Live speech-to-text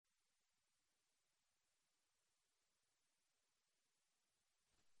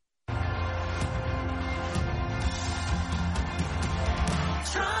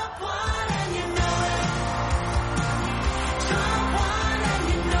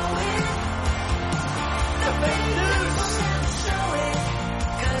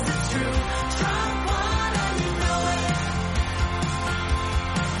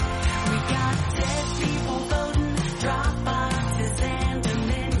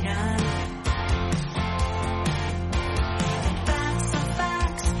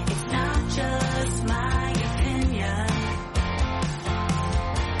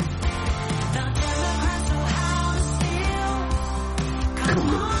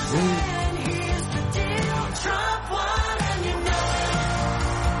And here's the deal. Trump won and you know it.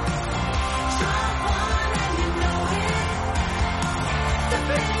 Trump won and you know it. The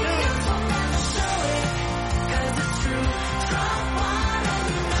fake news will never show it. 'Cause it's true. Trump won and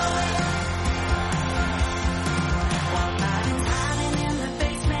you know it. While Biden's hiding in the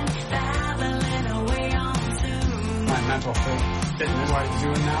basement, babbling away on Zoom. My mental fitness, what he's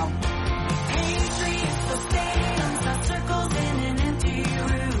doing now. Patriots will stadiums, not circles in an empty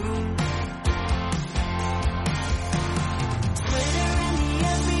room. Twitter and the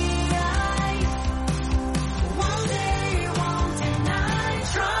FBI, one day you won't deny.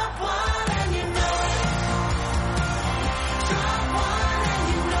 Trump won and you know it. Trump won and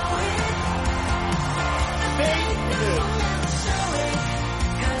you know it. The fake news will never show it.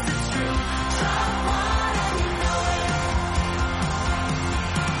 'Cause it's true. Trump won and you know it.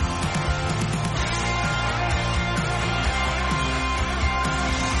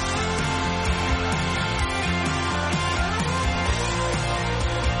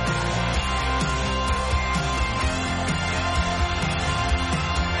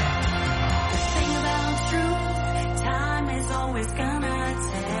 Thing about truth, time is always gonna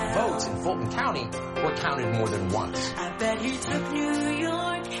tell. Votes in Fulton County were counted more than once. I bet he took New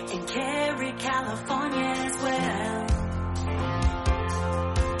York and carried California as well.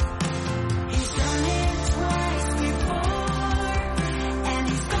 He's done it twice before, and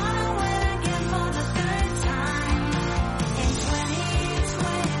he's gonna win again for the third time in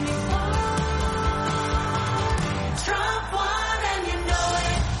 2024. Trump won and you know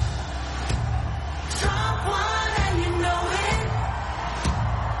it. Trump won and you know it.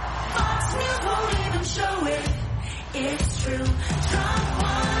 Fox News won't even show it. It's true. Trump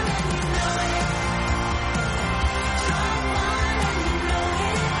won and you know it. Trump won and you know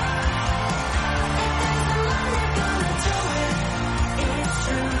it. If there's a lie, they're gonna do it. It's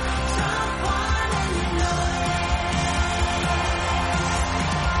true. Trump won and you know it.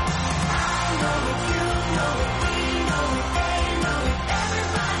 I know it, you know it, we know it, they know it.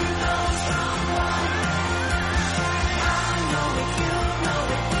 Everybody knows Trump won. I know it, you know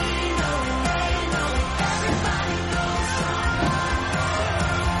it, we know it, they know it. Everybody knows Trump won.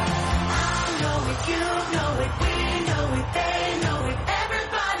 I know it, you know it, we know it, they know it.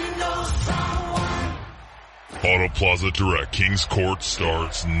 Everybody knows Trump won. Auto Plaza Direct Kings Court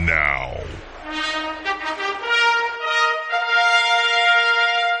starts now.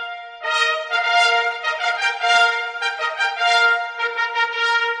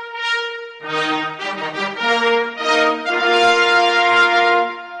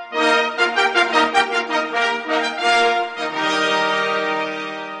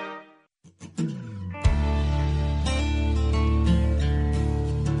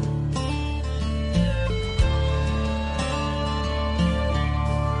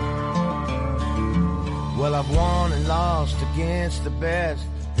 Well, I've won and lost against the best.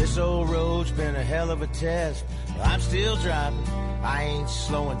 This old road's been a hell of a test. I'm still driving, I ain't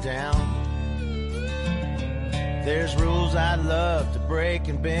slowing down. There's rules I'd love to break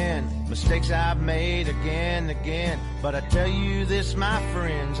and bend, mistakes I've made again and again. But I tell you this, my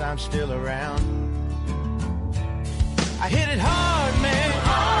friends, I'm still around. I hit it hard, man,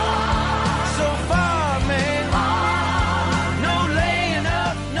 so far, man. No laying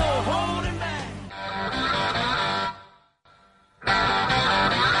up, no holding back.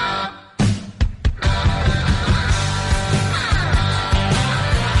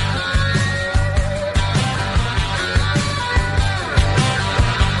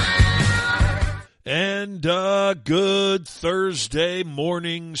 And good Thursday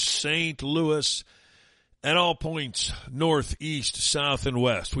morning, St. Louis, at all points, north, east, south, and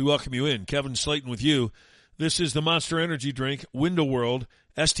west. We welcome you in. Kevin Slaten with you. This is the Monster Energy Drink, Window World,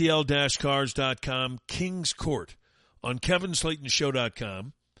 STL-Cars.com, Kings Court, on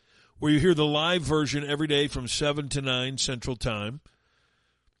KevinSlatenShow.com, where you hear the live version every day from 7 to 9 Central Time.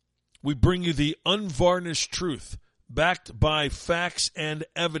 We bring you the unvarnished truth, backed by facts and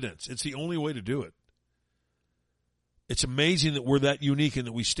evidence. It's the only way to do it. It's amazing that we're that unique and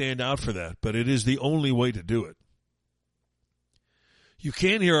that we stand out for that, but it is the only way to do it. You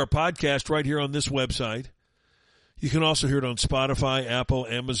can hear our podcast right here on this website. You can also hear it on Spotify, Apple,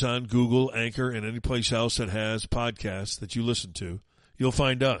 Amazon, Google, Anchor, and any place else that has podcasts that you listen to. You'll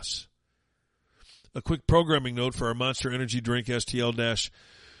find us. A quick programming note for our Monster Energy Drink STL-Cars.com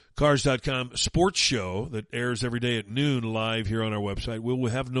sports show that airs every day at noon live here on our website. We'll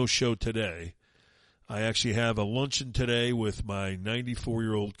have no show today. I actually have a luncheon today with my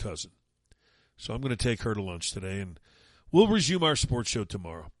 94-year-old cousin. So I'm going to take her to lunch today, and we'll resume our sports show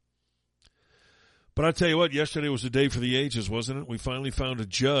tomorrow. But I tell you what, yesterday was a day for the ages, wasn't it? We finally found a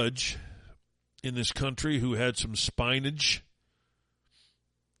judge in this country who had some spinach,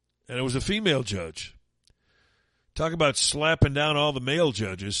 and it was a female judge. Talk about slapping down all the male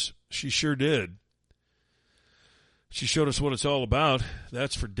judges. She sure did. She showed us what it's all about.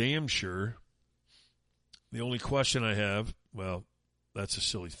 That's for damn sure. The only question I have, well, that's a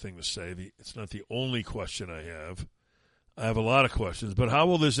silly thing to say. It's not the only question I have. I have a lot of questions, but how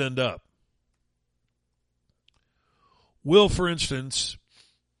will this end up? Will, for instance,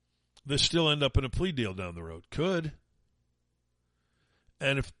 this still end up in a plea deal down the road? Could.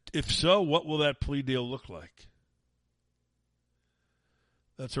 And if so, what will that plea deal look like?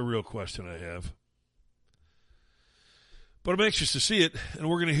 That's a real question I have. But I'm anxious to see it, and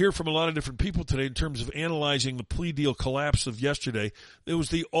we're going to hear from a lot of different people today in terms of analyzing the plea deal collapse of yesterday. It was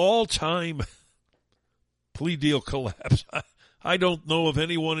the all-time plea deal collapse. I don't know of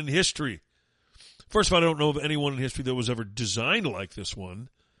anyone in history. First of all, I don't know of anyone in history that was ever designed like this one.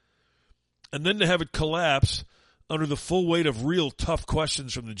 And then to have it collapse under the full weight of real tough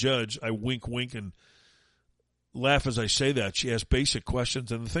questions from the judge, I wink, wink, and laugh as I say that. She asked basic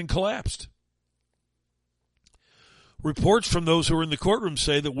questions, and the thing collapsed. Reports from those who were in the courtroom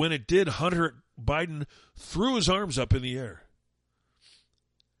say that when it did, Hunter Biden threw his arms up in the air.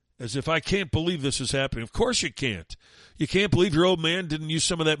 As if, I can't believe this is happening. Of course you can't. You can't believe your old man didn't use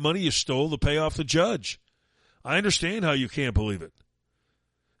some of that money you stole to pay off the judge. I understand how you can't believe it.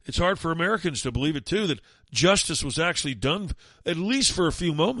 It's hard for Americans to believe it, too, that justice was actually done, at least for a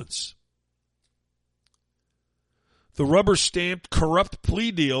few moments. The rubber-stamped corrupt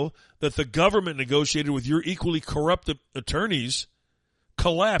plea deal that the government negotiated with your equally corrupt attorneys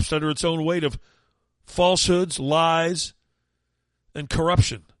collapsed under its own weight of falsehoods, lies, and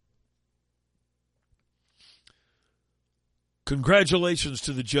corruption. Congratulations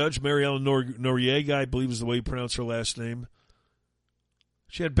to the judge, Mary Ellen Noriega, I believe is the way you pronounce her last name.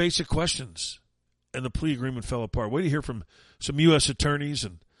 She had basic questions, and the plea agreement fell apart. Wait to hear from some U.S. attorneys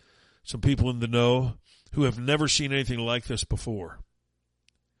and some people in the know who have never seen anything like this before.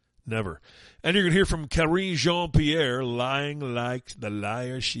 Never. And you're going to hear from Karine Jean-Pierre, lying like the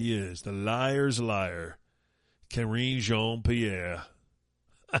liar she is. The liar's liar. Karine Jean-Pierre.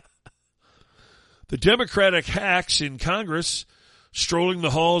 The Democratic hacks in Congress strolling the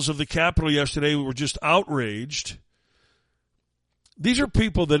halls of the Capitol yesterday were just outraged. These are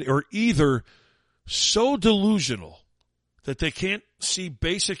people that are either so delusional that they can't see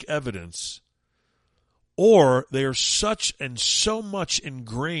basic evidence, or they are such and so much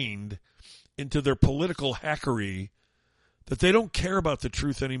ingrained into their political hackery that they don't care about the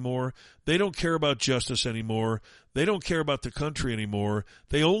truth anymore. They don't care about justice anymore. They don't care about the country anymore.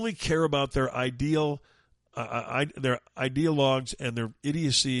 They only care about their ideologues and their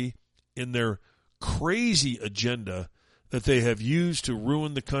idiocy in their crazy agenda that they have used to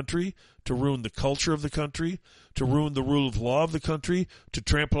ruin the country, to ruin the culture of the country, to ruin the rule of law of the country, to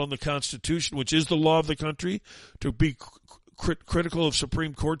trample on the Constitution, which is the law of the country, to be critical of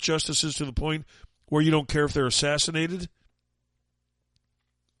Supreme Court justices to the point where you don't care if they're assassinated.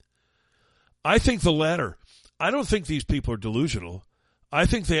 I think the latter. I don't think these people are delusional. I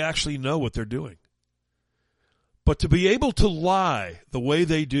think they actually know what they're doing. But to be able to lie the way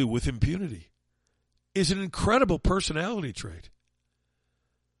they do with impunity is an incredible personality trait.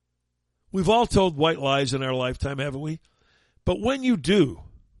 We've all told white lies in our lifetime, haven't we? But when you do,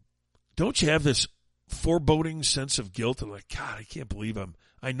 don't you have this foreboding sense of guilt and like, God, I can't believe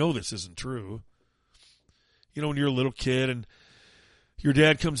I know this isn't true. You know, when you're a little kid and your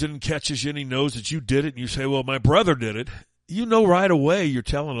dad comes in and catches you and he knows that you did it and you say, well, my brother did it. You know right away you're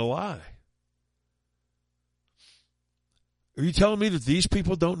telling a lie. Are you telling me that these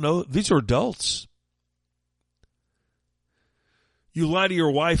people don't know? These are adults. You lie to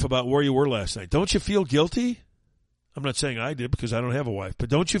your wife about where you were last night. Don't you feel guilty? I'm not saying I did because I don't have a wife, but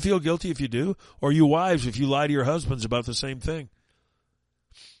don't you feel guilty if you do? Or you wives if you lie to your husbands about the same thing?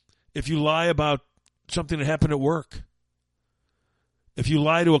 If you lie about something that happened at work? If you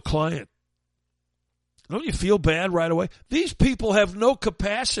lie to a client? Don't you feel bad right away? These people have no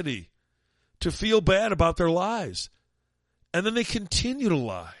capacity to feel bad about their lies. And then they continue to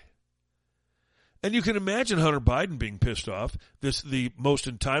lie. And you can imagine Hunter Biden being pissed off, the most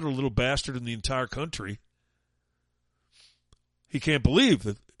entitled little bastard in the entire country. He can't believe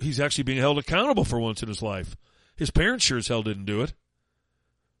that he's actually being held accountable for once in his life. His parents sure as hell didn't do it.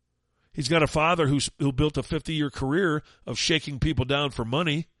 He's got a father who built a 50-year career of shaking people down for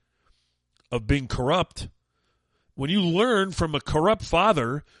money, of being corrupt. When you learn from a corrupt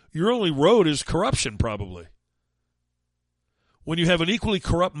father, your only road is corruption probably. when you have an equally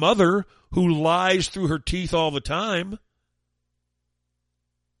corrupt mother who lies through her teeth all the time,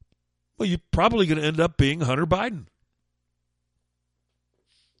 well, you're probably going to end up being Hunter Biden.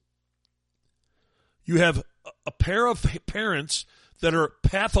 You have a pair of parents that are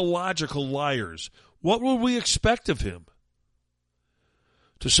pathological liars. What will we expect of him?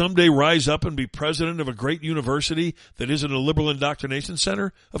 To someday rise up and be president of a great university that isn't a liberal indoctrination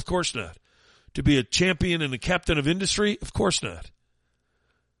center? Of course not. To be a champion and a captain of industry? Of course not.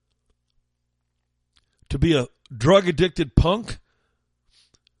 To be a drug-addicted punk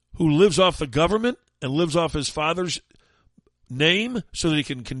who lives off the government and lives off his father's name so that he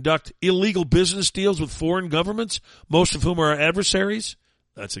can conduct illegal business deals with foreign governments, most of whom are our adversaries?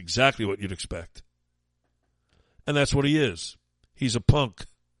 That's exactly what you'd expect. And that's what he is. He's a punk.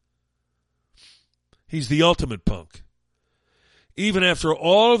 He's the ultimate punk. Even after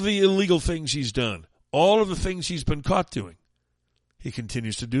all of the illegal things he's done, all of the things he's been caught doing, he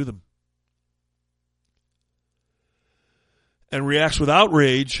continues to do them. And reacts with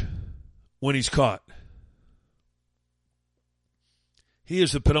outrage when he's caught. He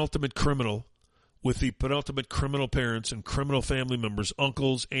is the penultimate criminal with the penultimate criminal parents and criminal family members,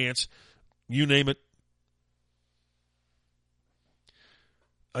 uncles, aunts, you name it.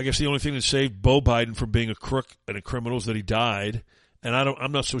 I guess the only thing that saved Beau Biden from being a crook and a criminal is that he died. And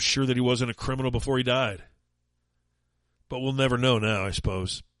I'm not so sure that he wasn't a criminal before he died. But we'll never know now, I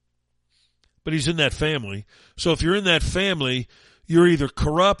suppose. But he's in that family. So if you're in that family, you're either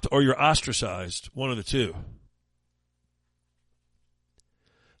corrupt or you're ostracized. One of the two.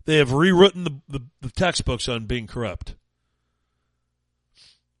 They have rewritten the textbooks on being corrupt.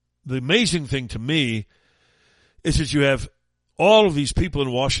 The amazing thing to me is that you have all of these people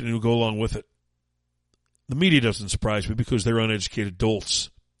in Washington who go along with it. The media doesn't surprise me because they're uneducated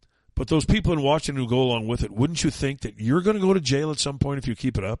dolts. But those people in Washington who go along with it, wouldn't you think that you're going to go to jail at some point if you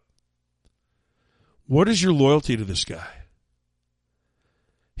keep it up? What is your loyalty to this guy?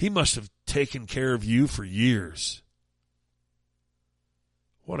 He must have taken care of you for years.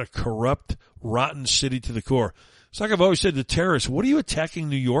 What a corrupt, rotten city to the core. It's like I've always said to terrorists, what are you attacking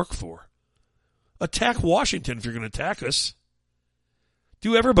New York for? Attack Washington if you're going to attack us.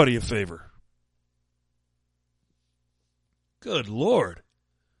 Do everybody a favor. Good Lord.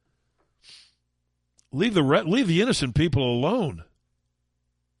 Leave the innocent people alone.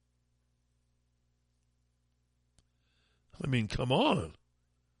 I mean, come on.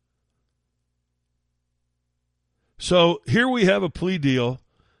 So here we have a plea deal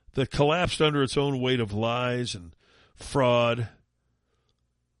that collapsed under its own weight of lies and fraud.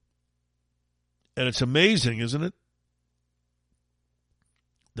 And it's amazing, isn't it,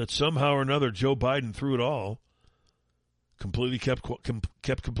 that somehow or another Joe Biden, through it all, completely kept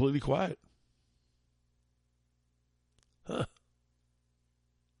completely quiet. Huh.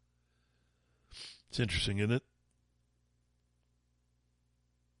 It's interesting, isn't it?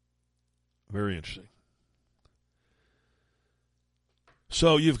 Very interesting.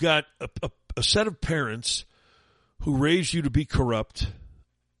 So you've got a set of parents who raised you to be corrupt,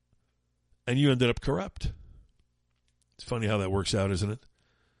 and you ended up corrupt. It's funny how that works out, isn't it?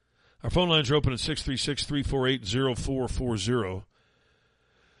 Our phone lines are open at 636-348-0440.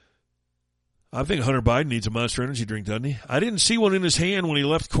 I think Hunter Biden needs a Monster Energy drink, doesn't he? I didn't see one in his hand when he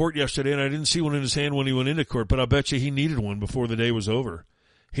left court yesterday, and I didn't see one in his hand when he went into court, but I bet you he needed one before the day was over.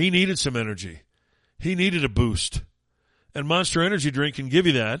 He needed some energy. He needed a boost. And Monster Energy drink can give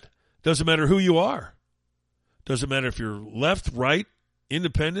you that. Doesn't matter who you are. Doesn't matter if you're left, right,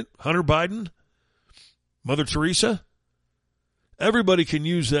 independent, Hunter Biden, Mother Teresa. Everybody can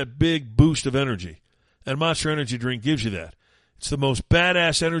use that big boost of energy. And Monster Energy drink gives you that. It's the most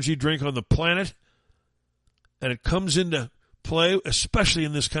badass energy drink on the planet. And it comes into play, especially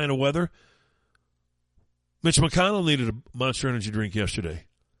in this kind of weather. Mitch McConnell needed a Monster Energy drink yesterday.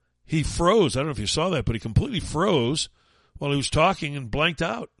 He froze. I don't know if you saw that, but he completely froze while he was talking and blanked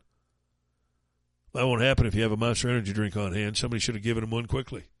out. That won't happen if you have a Monster Energy drink on hand. Somebody should have given him one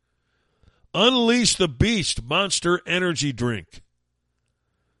quickly. Unleash the Beast Monster Energy drink.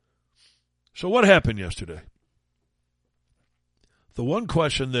 So what happened yesterday? The one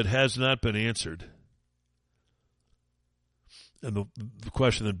question that has not been answered, and the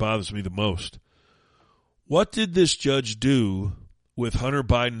question that bothers me the most, what did this judge do with Hunter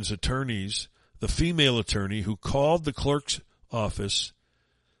Biden's attorneys, the female attorney who called the clerk's office,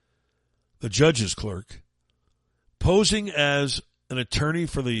 the judge's clerk, posing as an attorney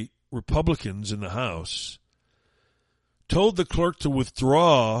for the Republicans in the House, told the clerk to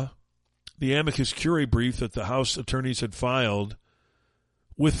withdraw the amicus curiae brief that the House attorneys had filed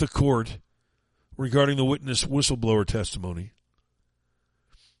with the court regarding the witness whistleblower testimony,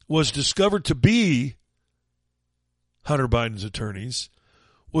 was discovered to be Hunter Biden's attorneys,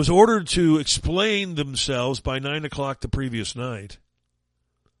 was ordered to explain themselves by 9 o'clock the previous night.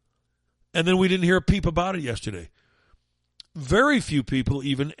 And then we didn't hear a peep about it yesterday. Very few people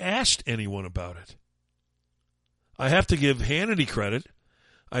even asked anyone about it. I have to give Hannity credit.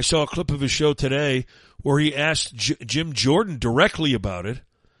 I saw a clip of his show today where he asked Jim Jordan directly about it,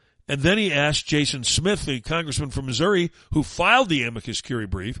 and then he asked Jason Smith, the congressman from Missouri, who filed the amicus curiae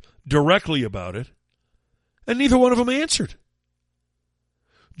brief, directly about it, and neither one of them answered.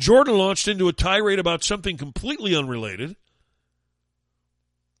 Jordan launched into a tirade about something completely unrelated,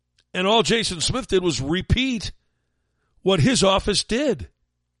 and all Jason Smith did was repeat what his office did.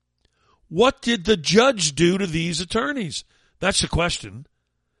 What did the judge do to these attorneys? That's the question.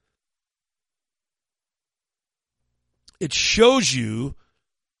 It shows you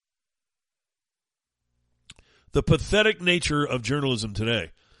the pathetic nature of journalism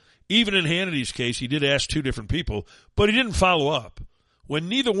today. Even in Hannity's case, he did ask two different people, but he didn't follow up. When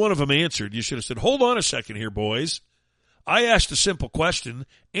neither one of them answered, you should have said, hold on a second here, boys. I asked a simple question.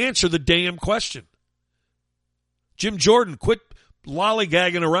 Answer the damn question. Jim Jordan, quit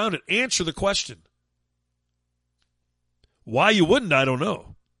lollygagging around it. Answer the question. Why you wouldn't, I don't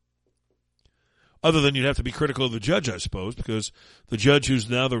know. Other than you'd have to be critical of the judge, I suppose, because the judge who's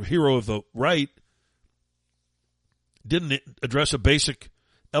now the hero of the right didn't address a basic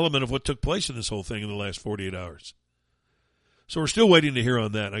element of what took place in this whole thing in the last 48 hours. So we're still waiting to hear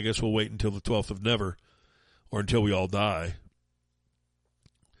on that. I guess we'll wait until the 12th of never, or until we all die,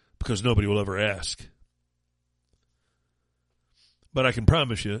 because nobody will ever ask. But I can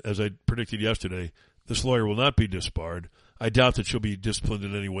promise you, as I predicted yesterday, this lawyer will not be disbarred. I doubt that she'll be disciplined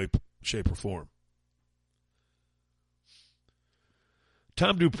in any way, shape, or form.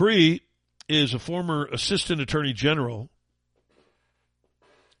 Tom Dupree is a former assistant attorney general,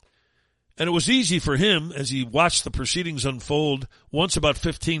 and it was easy for him as he watched the proceedings unfold. Once about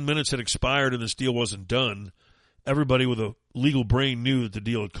 15 minutes had expired and this deal wasn't done, everybody with a legal brain knew that the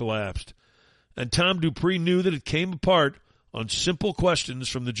deal had collapsed. And Tom Dupree knew that it came apart on simple questions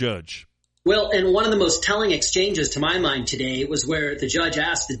from the judge. Well, and one of the most telling exchanges to my mind today was where the judge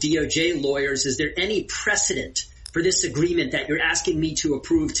asked the DOJ lawyers, is there any precedent for this agreement that you're asking me to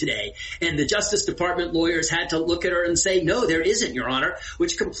approve today? And the Justice Department lawyers had to look at her and say, no, there isn't, Your Honor,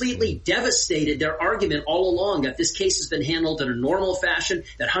 which completely devastated their argument all along that this case has been handled in a normal fashion,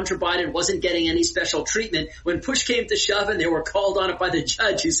 that Hunter Biden wasn't getting any special treatment. When push came to shove and they were called on it by the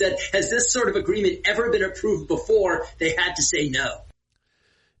judge who said, has this sort of agreement ever been approved before? They had to say no.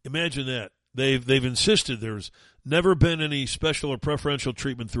 Imagine that. They've insisted there's never been any special or preferential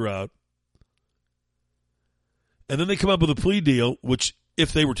treatment throughout. And then they come up with a plea deal, which,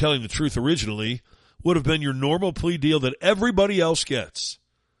 if they were telling the truth originally, would have been your normal plea deal that everybody else gets.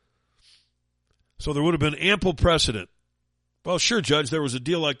 So there would have been ample precedent. Well, sure, Judge, there was a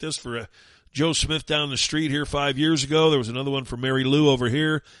deal like this for Joe Smith down the street here 5 years ago. There was another one for Mary Lou over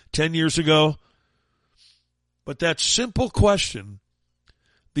here 10 years ago. But that simple question,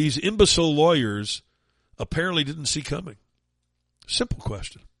 these imbecile lawyers apparently didn't see coming. Simple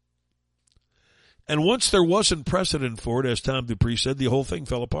question. And once there wasn't precedent for it, as Tom Dupree said, the whole thing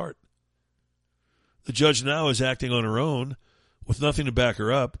fell apart. The judge now is acting on her own with nothing to back her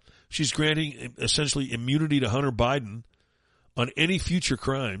up. She's granting essentially immunity to Hunter Biden on any future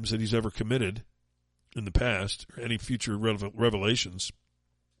crimes that he's ever committed in the past, or any future revelations.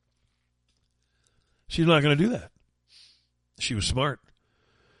 She's not going to do that. She was smart.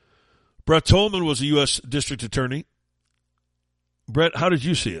 Brett Tolman was a U.S. District Attorney. Brett, how did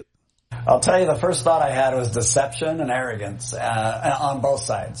you see it? I'll tell you, the first thought I had was deception and arrogance on both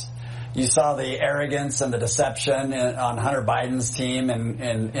sides. You saw the arrogance and the deception on Hunter Biden's team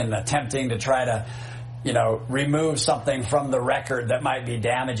in attempting to try to, remove something from the record that might be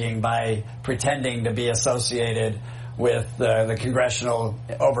damaging by pretending to be associated with the congressional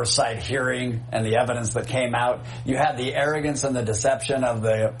oversight hearing and the evidence that came out. You had the arrogance and the deception of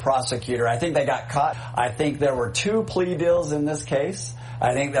the prosecutor. I think they got caught. I think there were two plea deals in this case.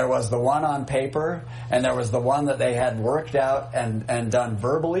 I think there was the one on paper, and there was the one that they had worked out and done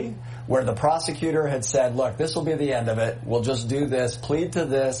verbally, where the prosecutor had said, look, this will be the end of it. We'll just do this, plead to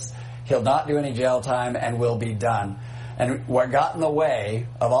this. He'll not do any jail time, and we'll be done. And what got in the way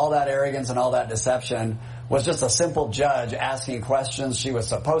of all that arrogance and all that deception was just a simple judge asking questions she was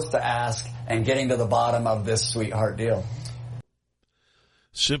supposed to ask and getting to the bottom of this sweetheart deal.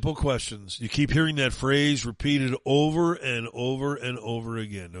 Simple questions. You keep hearing that phrase repeated over and over and over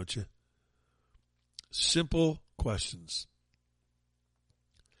again, don't you? Simple questions.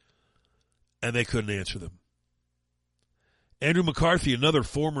 And they couldn't answer them. Andrew McCarthy, another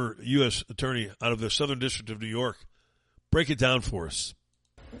former U.S. attorney out of the Southern District of New York. Break it down for us.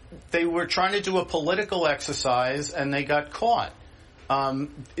 They were trying to do a political exercise, and they got caught.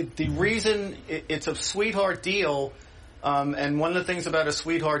 The reason it's a sweetheart deal, and one of the things about a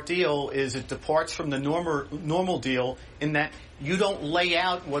sweetheart deal is it departs from the normal deal in that you don't lay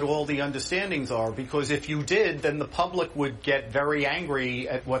out what all the understandings are, because if you did, then the public would get very angry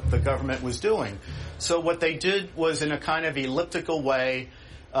at what the government was doing. So what they did was, in a kind of elliptical way,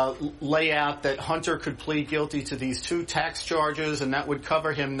 lay out that Hunter could plead guilty to these 2 tax charges, and that would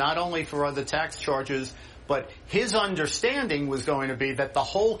cover him not only for other tax charges, but his understanding was going to be that the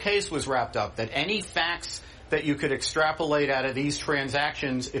whole case was wrapped up, that any facts that you could extrapolate out of these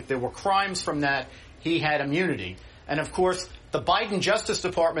transactions, if there were crimes from that, he had immunity. And of course, the Biden Justice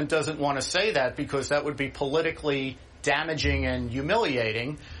Department doesn't want to say that because that would be politically damaging and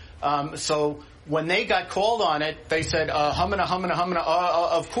humiliating. So when they got called on it, they said,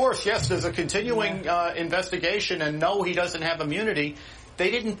 of course, yes, there's a continuing investigation, and no, he doesn't have immunity.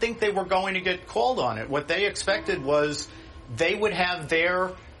 They didn't think they were going to get called on it. What they expected was they would have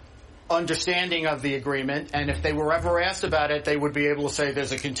their understanding of the agreement, and if they were ever asked about it, they would be able to say,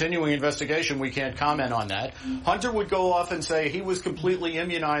 there's a continuing investigation, we can't comment on that. Hunter would go off and say he was completely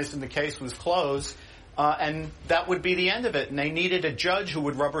immunized and the case was closed, and that would be the end of it. And they needed a judge who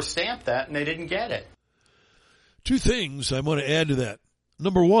would rubber stamp that, and they didn't get it. 2 things I want to add to that.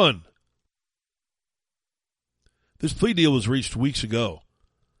 Number 1, this plea deal was reached weeks ago.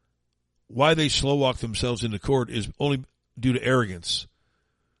 Why they slow-walk themselves into court is only due to arrogance.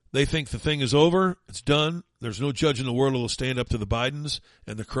 They think the thing is over, it's done, there's no judge in the world who will stand up to the Bidens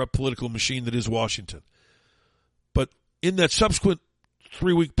and the corrupt political machine that is Washington. But in that subsequent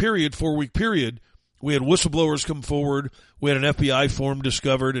 4-week period, we had whistleblowers come forward, we had an FBI form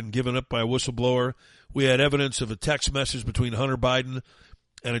discovered and given up by a whistleblower, we had evidence of a text message between Hunter Biden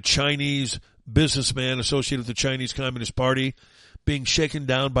and a Chinese businessman associated with the Chinese Communist Party being shaken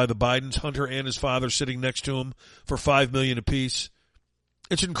down by the Bidens, Hunter and his father sitting next to him for $5 million apiece.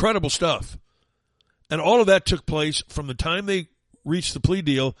 It's incredible stuff. And all of that took place from the time they reached the plea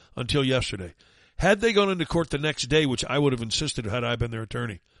deal until yesterday. Had they gone into court the next day, which I would have insisted had I been their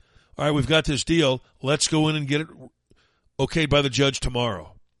attorney, all right, we've got this deal, let's go in and get it okayed by the judge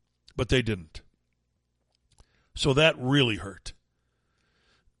tomorrow. But they didn't. So that really hurt.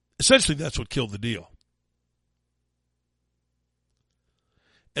 Essentially, that's what killed the deal.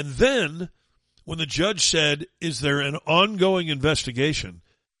 And then, when the judge said, is there an ongoing investigation?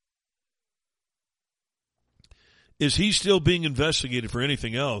 Is he still being investigated for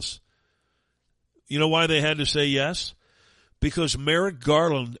anything else? You know why they had to say yes? Because Merrick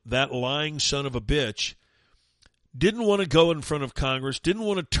Garland, that lying son of a bitch, didn't want to go in front of Congress, didn't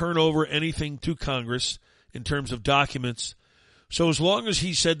want to turn over anything to Congress in terms of documents. So as long as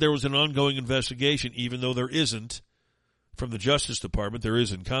he said there was an ongoing investigation, even though there isn't from the Justice Department, there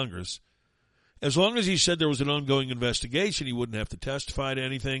is in Congress, as long as he said there was an ongoing investigation, he wouldn't have to testify to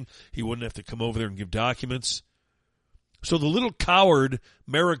anything. He wouldn't have to come over there and give documents. So the little coward,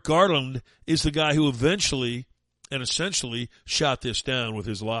 Merrick Garland, is the guy who eventually and essentially shot this down with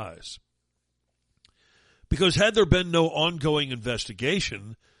his lies. Because had there been no ongoing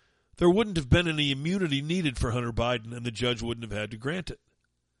investigation, there wouldn't have been any immunity needed for Hunter Biden, and the judge wouldn't have had to grant it.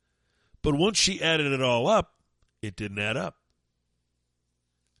 But once she added it all up, it didn't add up.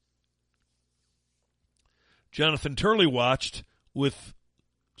 Jonathan Turley watched with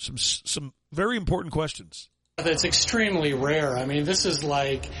some very important questions. That's extremely rare. I mean, this is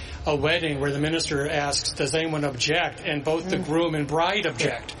like a wedding where the minister asks, does anyone object? And both the groom and bride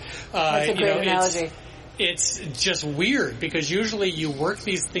object. That's a great analogy. It's just weird because usually you work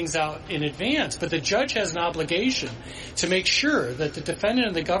these things out in advance, but the judge has an obligation to make sure that the defendant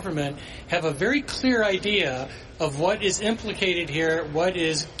and the government have a very clear idea of what is implicated here, what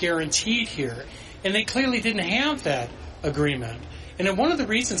is guaranteed here. And they clearly didn't have that agreement. And one of the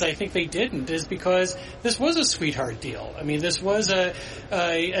reasons I think they didn't is because this was a sweetheart deal. I mean, this was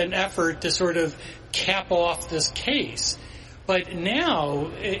an effort to sort of cap off this case. But now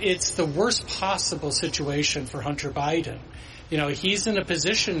it's the worst possible situation for Hunter Biden. You know, he's in a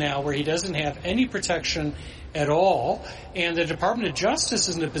position now where he doesn't have any protection at all, and the Department of Justice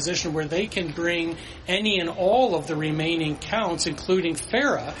is in a position where they can bring any and all of the remaining counts, including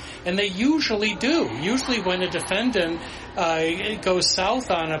FARA, and they usually do. Usually when a defendant goes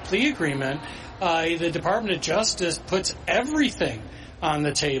south on a plea agreement, the Department of Justice puts everything on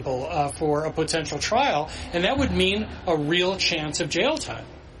the table for a potential trial, and that would mean a real chance of jail time.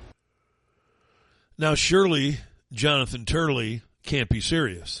 Now, surely Jonathan Turley can't be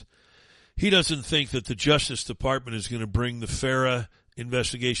serious. he doesn't think that the Justice Department is going to bring the FARA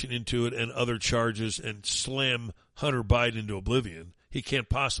investigation into it and other charges and slam Hunter Biden into oblivion. He can't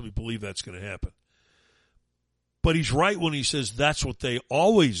possibly believe that's going to happen. But he's right when he says that's what they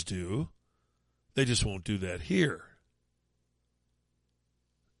always do. They just won't do that here.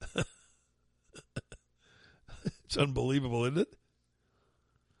 It's unbelievable, isn't it?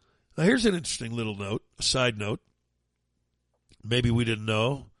 Now, here's an interesting little note, a side note. Maybe we didn't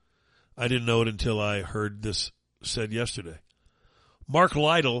know. I didn't know it until I heard this said yesterday. Mark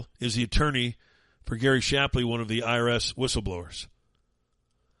Lytle is the attorney for Gary Shapley, one of the IRS whistleblowers.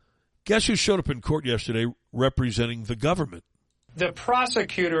 Guess who showed up in court yesterday representing the government? The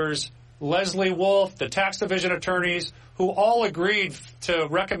prosecutors, Leslie Wolf, the tax division attorneys, who all agreed to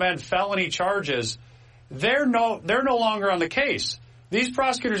recommend felony charges, they're no longer on the case. These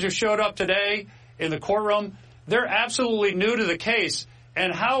prosecutors who showed up today in the courtroom, they're absolutely new to the case.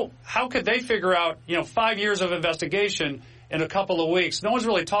 And how could they figure out, 5 years of investigation in a couple of weeks? No one's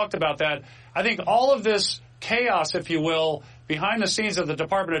really talked about that. I think all of this chaos, if you will, behind the scenes of the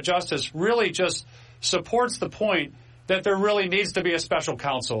Department of Justice really just supports the point that there really needs to be a special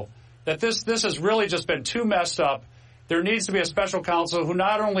counsel. That this has really just been too messed up. There needs to be a special counsel who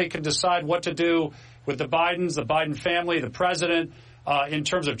not only can decide what to do with the Bidens, the Biden family, the president, in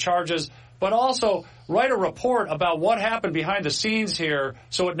terms of charges, but also write a report about what happened behind the scenes here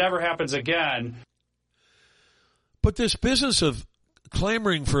so it never happens again. But this business of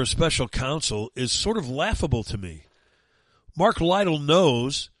clamoring for a special counsel is sort of laughable to me. Mark Lytle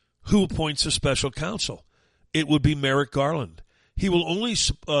knows who appoints a special counsel. It would be Merrick Garland. He will only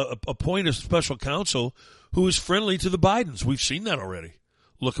appoint a special counsel who is friendly to the Bidens. We've seen that already.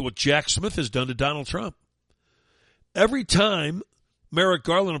 Look at what Jack Smith has done to Donald Trump. Every time Merrick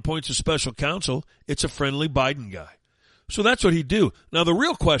Garland appoints a special counsel, it's a friendly Biden guy. So that's what he'd do. Now, the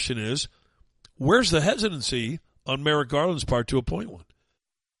real question is, where's the hesitancy on Merrick Garland's part to appoint one?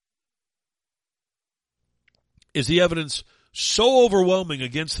 Is the evidence so overwhelming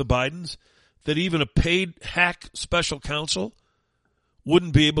against the Bidens that even a paid hack special counsel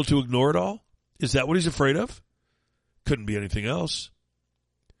wouldn't be able to ignore it all? Is that what he's afraid of? Couldn't be anything else.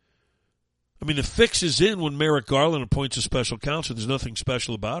 I mean, the fix is in when Merrick Garland appoints a special counsel. There's nothing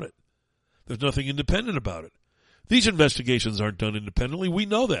special about it. There's nothing independent about it. These investigations aren't done independently. We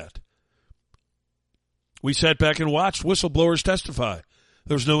know that. We sat back and watched whistleblowers testify.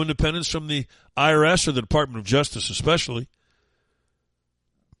 There was no independence from the IRS or the Department of Justice especially.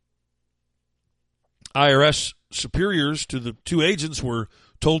 IRS superiors to the two agents were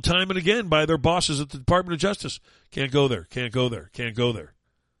told time and again by their bosses at the Department of Justice, can't go there, can't go there, can't go there.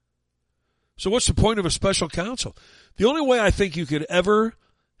 So what's the point of a special counsel? The only way I think you could ever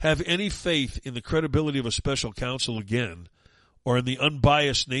have any faith in the credibility of a special counsel again, or in the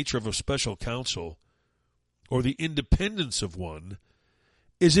unbiased nature of a special counsel, or the independence of one,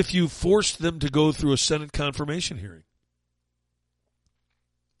 is if you forced them to go through a Senate confirmation hearing.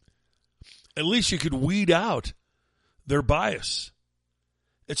 At least you could weed out their bias.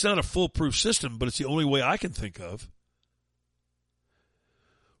 It's not a foolproof system, but it's the only way I can think of.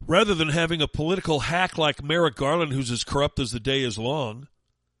 Rather than having a political hack like Merrick Garland, who's as corrupt as the day is long,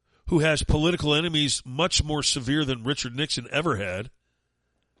 who has political enemies much more severe than Richard Nixon ever had,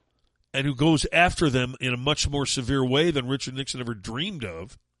 and who goes after them in a much more severe way than Richard Nixon ever dreamed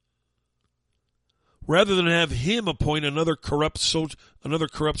of, rather than have him appoint another corrupt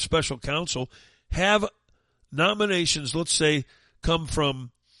special counsel, have nominations, let's say, come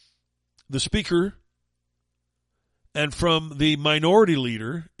from the Speaker and from the minority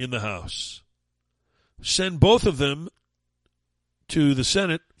leader in the House. Send both of them to the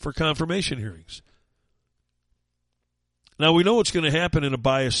Senate for confirmation hearings. Now, we know what's going to happen in a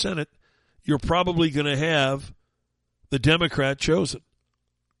biased Senate. You're probably going to have the Democrat chosen.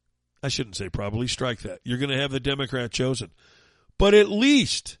 I shouldn't say probably, strike that. You're going to have the Democrat chosen. But at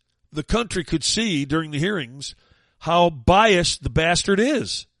least the country could see during the hearings how biased the bastard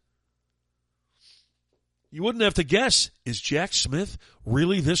is. You wouldn't have to guess, is Jack Smith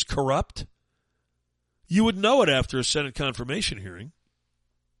really this corrupt? You would know it after a Senate confirmation hearing.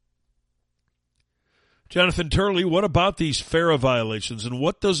 Jonathan Turley, what about these FARA violations, and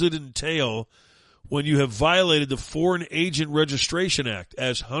what does it entail when you have violated the Foreign Agent Registration Act,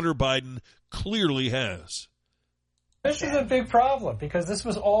 as Hunter Biden clearly has? This is a big problem because this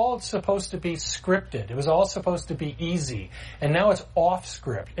was all supposed to be scripted. It was all supposed to be easy. And now it's off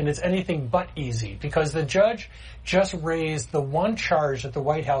script, and it's anything but easy because the judge just raised the one charge that the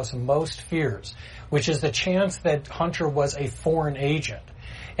White House most fears, which is the chance that Hunter was a foreign agent.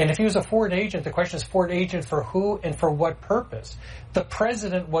 And if he was a forward agent, the question is forward agent for who and for what purpose? The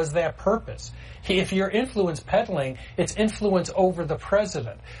president was that purpose. If you're influence peddling, it's influence over the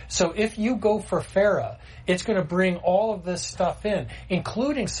president. So if you go for FARA, it's going to bring all of this stuff in,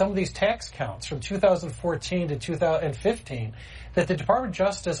 including some of these tax counts from 2014 to 2015 that the Department of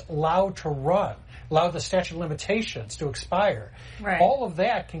Justice allowed to run, allowed the statute of limitations to expire. Right. All of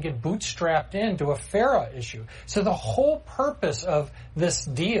that can get bootstrapped into a FARA issue. So the whole purpose of this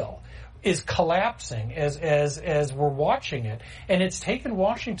deal is collapsing as we're watching it, and it's taken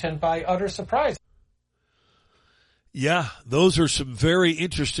Washington by utter surprise. Yeah, those are some very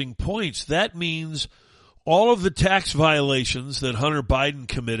interesting points. That means all of the tax violations that Hunter Biden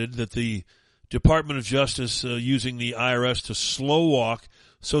committed, that the Department of Justice using the IRS to slow walk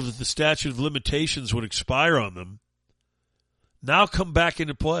so that the statute of limitations would expire on them, now come back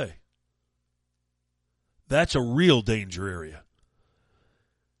into play. That's a real danger area.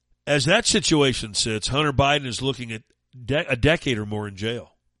 As that situation sits, Hunter Biden is looking at a decade or more in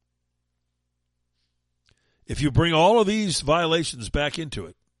jail. If you bring all of these violations back into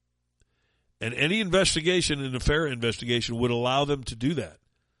it, and any investigation in a FARA investigation would allow them to do that,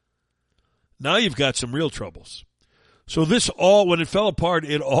 now you've got some real troubles. So this all, when it fell apart,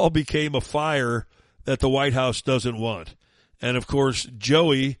 it all became a fire that the White House doesn't want. And, of course,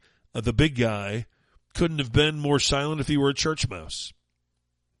 Joey, the big guy, couldn't have been more silent if he were a church mouse.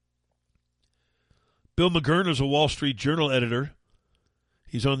 Bill McGurn is a Wall Street Journal editor.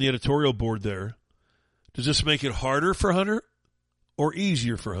 He's on the editorial board there. Does this make it harder for Hunter or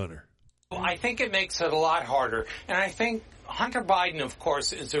easier for Hunter? Well, I think it makes it a lot harder. And I think Hunter Biden, of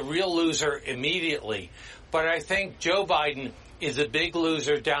course, is a real loser immediately. But I think Joe Biden is a big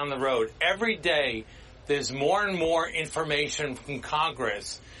loser down the road. Every day, there's more and more information from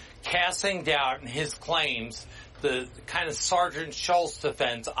Congress casting doubt in his claims, the kind of Sergeant Schultz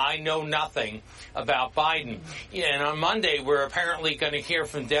defense, I know nothing about Biden. And on Monday, we're apparently going to hear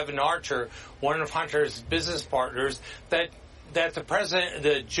from Devin Archer, one of Hunter's business partners, that the president,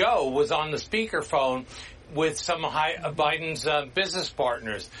 that Joe, was on the speakerphone with some of Biden's business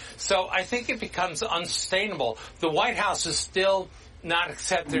partners. So I think it becomes unsustainable. The White House is still not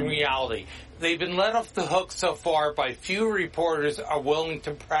accepting reality. They've been let off the hook so far by few reporters are willing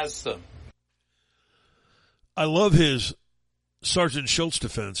to press them. I love his Sergeant Schultz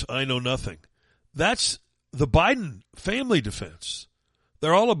defense, I know nothing. That's the Biden family defense.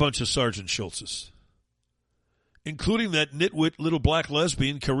 They're all a bunch of Sergeant Schultzes, including that nitwit little black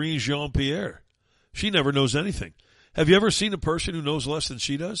lesbian, Karine Jean-Pierre. She never knows anything. Have you ever seen a person who knows less than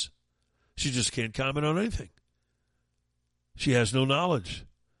she does? She just can't comment on anything. She has no knowledge.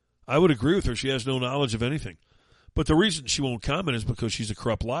 I would agree with her. She has no knowledge of anything. But the reason she won't comment is because she's a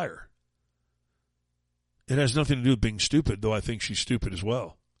corrupt liar. It has nothing to do with being stupid, though I think she's stupid as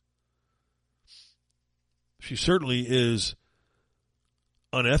well. She certainly is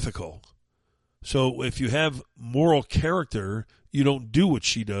unethical. So if you have moral character, you don't do what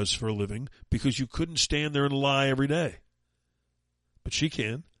she does for a living because you couldn't stand there and lie every day. But she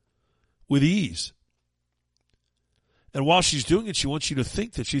can, with ease. And while she's doing it, she wants you to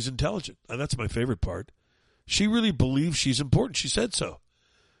think that she's intelligent. And that's my favorite part. She really believes she's important. She said so.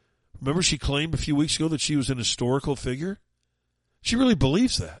 Remember she claimed a few weeks ago that she was an historical figure? She really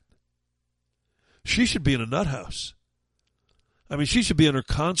believes that. She should be in a nut house. I mean, she should be under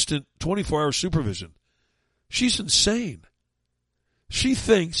constant 24-hour supervision. She's insane. She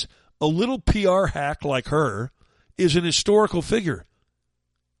thinks a little PR hack like her is an historical figure.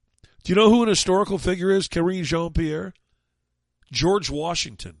 Do you know who an historical figure is, Karine Jean-Pierre? George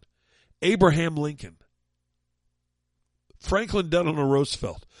Washington, Abraham Lincoln, Franklin Delano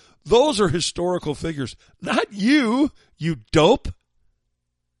Roosevelt. Those are historical figures, not you, you dope.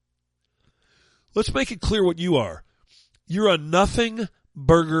 Let's make it clear what you are. You're a nothing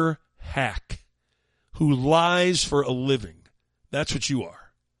burger hack who lies for a living. That's what you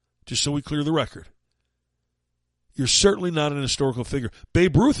are, just so we clear the record. You're certainly not an historical figure.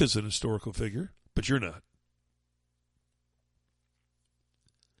 Babe Ruth is an historical figure, but you're not.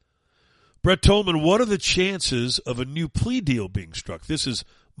 Brett Tolman, what are the chances of a new plea deal being struck? This is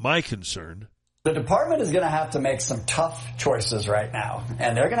my concern. The department is going to have to make some tough choices right now.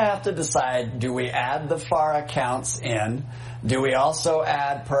 And they're going to have to decide, do we add the FARA counts in? Do we also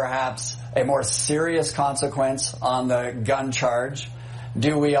add perhaps a more serious consequence on the gun charge?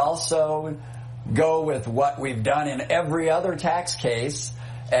 Do we also go with what we've done in every other tax case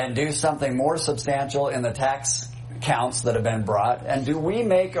and do something more substantial in the tax counts that have been brought? And do we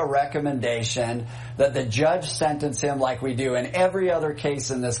make a recommendation that the judge sentence him like we do in every other case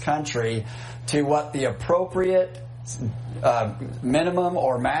in this country to what the appropriate minimum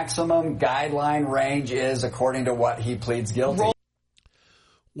or maximum guideline range is according to what he pleads guilty.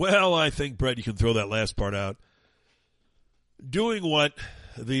 Well, I think, Brett, you can throw that last part out. Doing what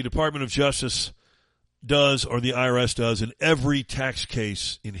the Department of Justice does or the IRS does in every tax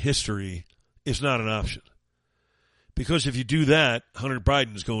case in history is not an option. Because if you do that, Hunter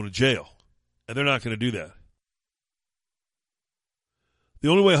Biden's going to jail. And they're not going to do that. The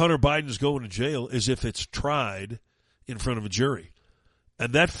only way Hunter Biden's going to jail is if it's tried in front of a jury.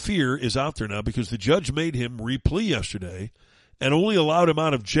 And that fear is out there now because the judge made him replea yesterday and only allowed him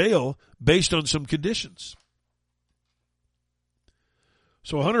out of jail based on some conditions.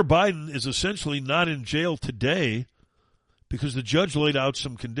 So Hunter Biden is essentially not in jail today because the judge laid out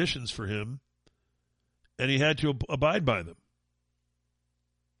some conditions for him and he had to abide by them.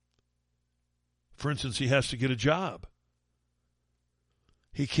 For instance, he has to get a job.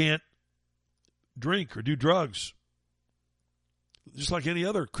 He can't drink or do drugs, just like any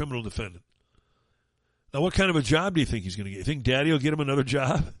other criminal defendant. Now, what kind of a job do you think he's going to get? You think Daddy will get him another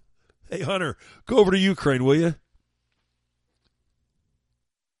job? Hey, Hunter, go over to Ukraine, will you?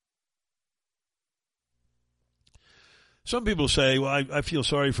 Some people say, well, I feel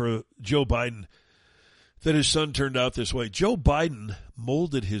sorry for Joe Biden that his son turned out this way. Joe Biden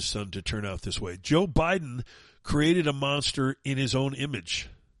molded his son to turn out this way. Joe Biden created a monster in his own image.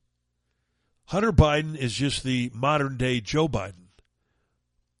 Hunter Biden is just the modern-day Joe Biden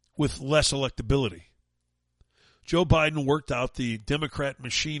with less electability. Joe Biden worked out the Democrat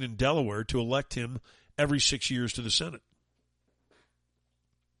machine in Delaware to elect him every 6 years to the Senate.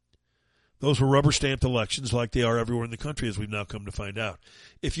 Those were rubber-stamped elections like they are everywhere in the country, as we've now come to find out.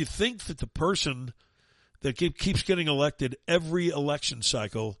 If you think that the person that keeps getting elected every election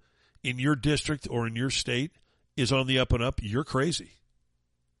cycle in your district or in your state is on the up and up, you're crazy.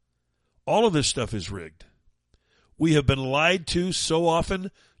 All of this stuff is rigged. We have been lied to so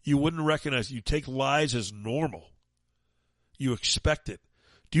often, you wouldn't recognize it. You take lies as normal. You expect it.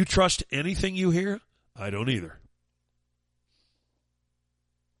 Do you trust anything you hear? I don't either.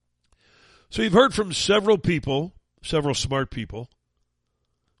 So you've heard from several people, several smart people,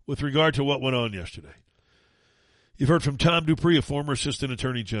 with regard to what went on yesterday. You've heard from Tom Dupree, a former assistant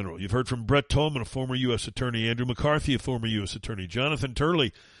attorney general. You've heard from Brett Tolman, a former U.S. attorney, Andrew McCarthy, a former U.S. attorney, Jonathan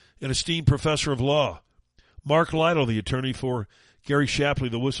Turley, an esteemed professor of law, Mark Lytle, the attorney for Gary Shapley,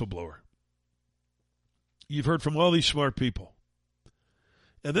 the whistleblower. You've heard from all these smart people.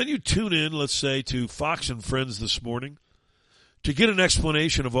 And then you tune in, let's say, to Fox and Friends this morning to get an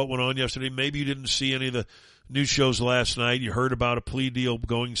explanation of what went on yesterday. Maybe you didn't see any of the news shows last night. You heard about a plea deal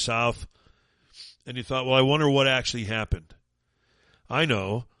going south, and you thought, well, I wonder what actually happened. I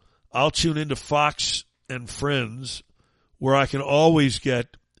know. I'll tune into Fox and Friends, where I can always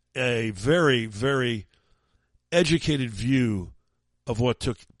get a very, very educated view of what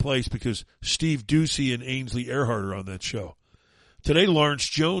took place because Steve Ducey and Ainsley Earhart are on that show. Today, Lawrence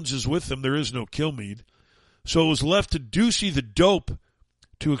Jones is with them. There is no Kilmeade. So it was left to Ducey the dope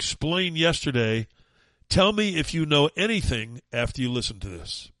to explain yesterday. Tell me if you know anything after you listen to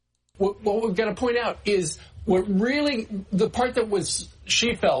this. What we've got to point out is what really, the part that was,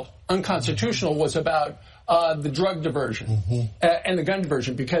 she felt unconstitutional was about the drug diversion and the gun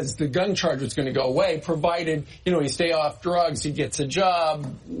diversion, because the gun charge was going to go away, provided, you stay off drugs, he gets a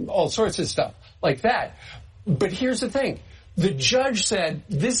job, all sorts of stuff like that. But here's the thing. The judge said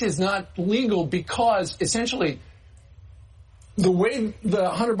this is not legal because essentially the way the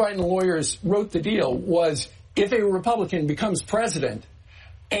Hunter Biden lawyers wrote the deal was if a Republican becomes president,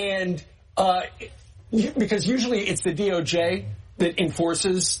 and because usually it's the DOJ that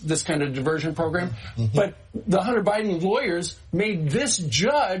enforces this kind of diversion program, but the Hunter Biden lawyers made this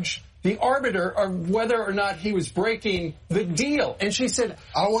judge the arbiter of whether or not he was breaking the deal. And she said,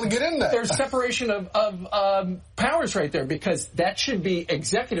 I don't want to get in that. There's separation of powers right there, because that should be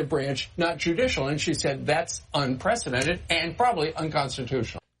executive branch, not judicial. And she said that's unprecedented and probably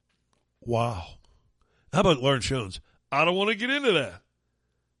unconstitutional. Wow. How about Lawrence Jones? I don't want to get into that.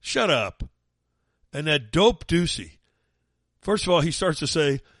 Shut up. And that dope Ducey. First of all, he starts to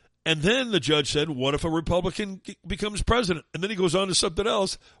say, and then the judge said, what if a Republican becomes president? And then he goes on to something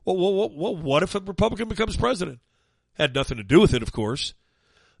else. Well, what if a Republican becomes president? Had nothing to do with it, of course.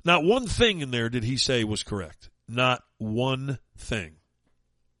 Not one thing in there did he say was correct. Not one thing.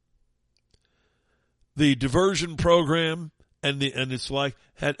 The diversion program and it's like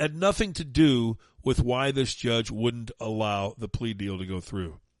had nothing to do with why this judge wouldn't allow the plea deal to go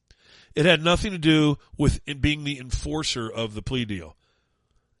through. It had nothing to do with it being the enforcer of the plea deal.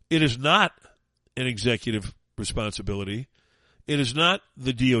 It is not an executive responsibility. It is not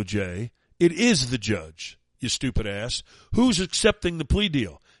the DOJ. It is the judge. you stupid ass. Who's accepting the plea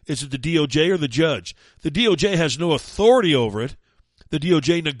deal? Is it the DOJ or the judge? The DOJ has no authority over it. The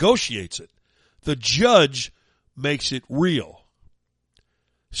DOJ negotiates it. The judge makes it real.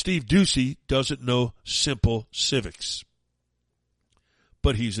 Steve Ducey doesn't know simple civics.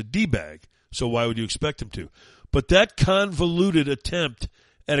 But he's a D-bag, so why would you expect him to? But that convoluted attempt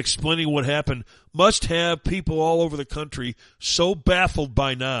at explaining what happened must have people all over the country so baffled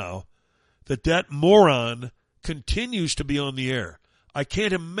by now that moron continues to be on the air. I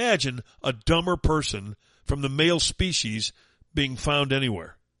can't imagine a dumber person from the male species being found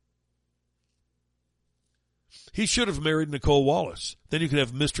anywhere. He should have married Nicole Wallace. Then you could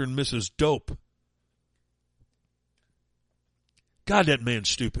have Mr. and Mrs. Dope. God, that man's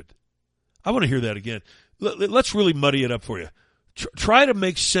stupid. I want to hear that again. Let's really muddy it up for you. Try to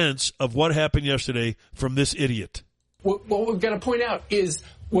make sense of what happened yesterday from this idiot. What we're going to point out is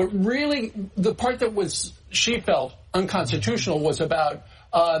what really, the part that was, she felt unconstitutional was about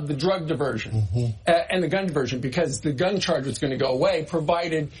the drug diversion and the gun diversion, because the gun charge was going to go away,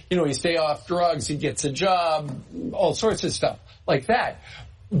 provided, you stay off drugs, he gets a job, all sorts of stuff like that.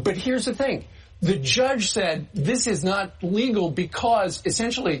 But here's the thing. The judge said this is not legal because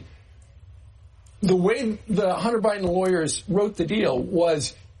essentially the way the Hunter Biden lawyers wrote the deal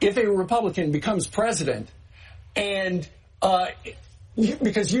was if a Republican becomes president and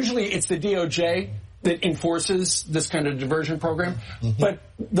because usually it's the DOJ that enforces this kind of diversion program. But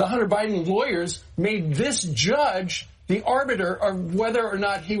the Hunter Biden lawyers made this judge the arbiter of whether or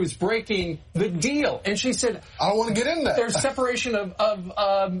not he was breaking the deal. And she said, I don't want to get in that. There's separation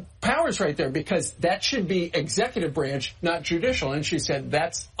of powers right there, because that should be executive branch, not judicial. And she said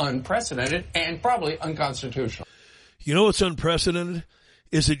that's unprecedented and probably unconstitutional. You know what's unprecedented?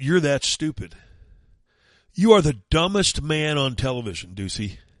 Is that you're that stupid. You are the dumbest man on television,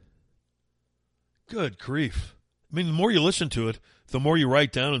 Ducey. Good grief. I mean, the more you listen to it, the more you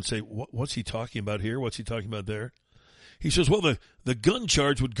write down and say, what's he talking about here? What's he talking about there? He says, well, the gun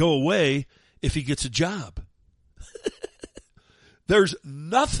charge would go away if he gets a job. There's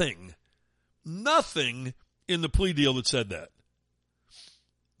nothing in the plea deal that said that.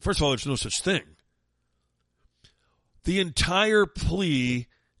 First of all, there's no such thing. The entire plea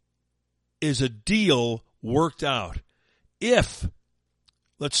is a deal worked out. If,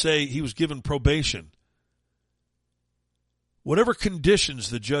 let's say, he was given probation, whatever conditions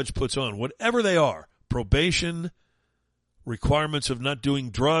the judge puts on, whatever they are, probation, requirements of not doing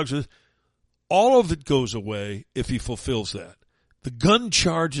drugs, all of it goes away if he fulfills that. The gun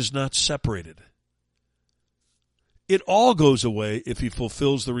charge is not separated. It all goes away if he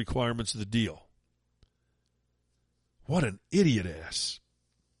fulfills the requirements of the deal. What an idiot ass.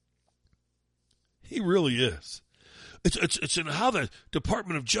 He really is. It's in how the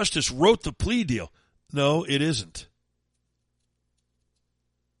Department of Justice wrote the plea deal. No, it isn't.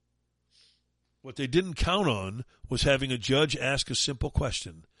 What they didn't count on was having a judge ask a simple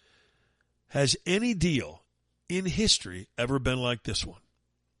question. Has any deal in history ever been like this one?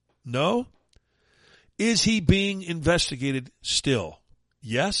 No? Is he being investigated still?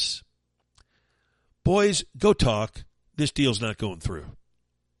 Yes? Boys, go talk. This deal's not going through.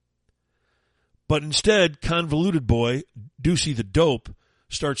 But instead, convoluted boy, Ducey the Dope,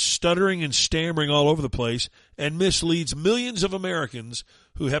 starts stuttering and stammering all over the place and misleads millions of Americans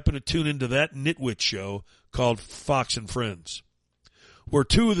who happen to tune into that nitwit show called Fox and Friends, where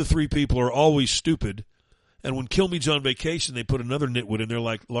two of the three people are always stupid, and when Kilmeade's on vacation, they put another nitwit in there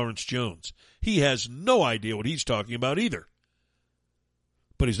like Lawrence Jones. He has no idea what he's talking about either.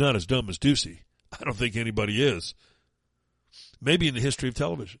 But he's not as dumb as Ducey. I don't think anybody is. Maybe in the history of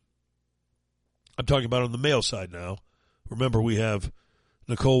television. I'm talking about on the male side now. Remember, we have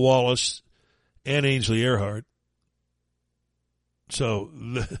Nicole Wallace and Ainsley Earhart. So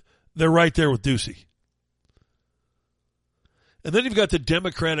they're right there with Ducey. And then you've got the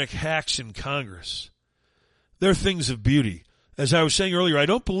Democratic hacks in Congress. They're things of beauty. As I was saying earlier, I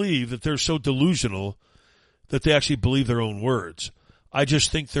don't believe that they're so delusional that they actually believe their own words. I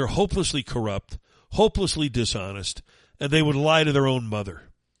just think they're hopelessly corrupt, hopelessly dishonest, and they would lie to their own mother.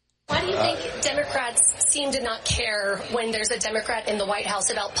 Why do you think Democrats seem to not care when there's a Democrat in the White House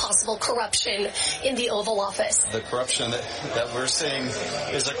about possible corruption in the Oval Office? The corruption that we're seeing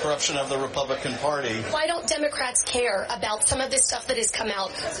is a corruption of the Republican Party. Why don't Democrats care about some of this stuff that has come out?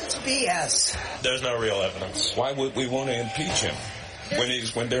 It's BS. There's no real evidence. Why would we want to impeach him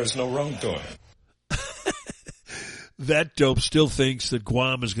when there's no wrongdoing? That dope still thinks that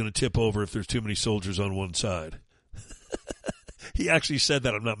Guam is going to tip over if there's too many soldiers on one side. He actually said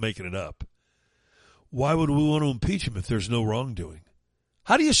that. I'm not making it up. Why would we want to impeach him if there's no wrongdoing?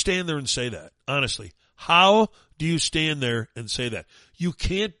 How do you stand there and say that? Honestly, How do you stand there and say that? You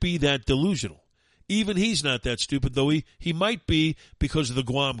can't be that delusional. Even he's not that stupid, though he might be because of the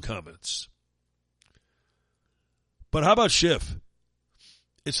Guam comments. But how about Schiff?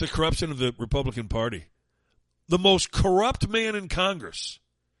 It's the corruption of the Republican Party. The most corrupt man in Congress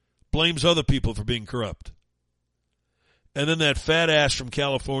blames other people for being corrupt. And then that fat ass from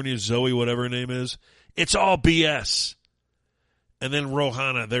California, Zoe, whatever her name is, it's all BS. And then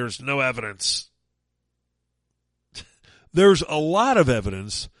Rohana, there's no evidence. There's a lot of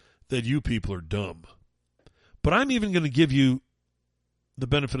evidence that you people are dumb. But I'm even going to give you the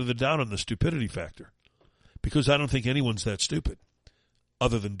benefit of the doubt on the stupidity factor, because I don't think anyone's that stupid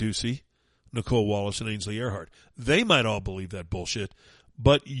other than Ducey, Nicole Wallace, and Ainsley Earhart. They might all believe that bullshit,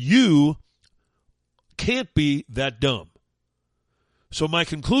 but you can't be that dumb. So my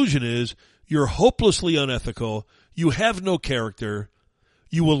conclusion is you're hopelessly unethical. You have no character.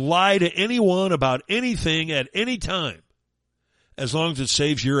 You will lie to anyone about anything at any time as long as it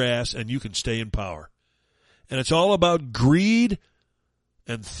saves your ass and you can stay in power. And it's all about greed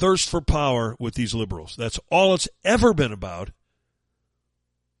and thirst for power with these liberals. That's all it's ever been about.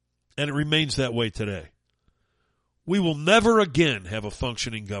 And it remains that way today. We will never again have a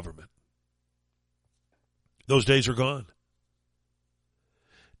functioning government. Those days are gone.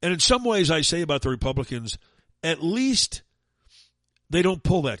 And in some ways, I say about the Republicans, at least they don't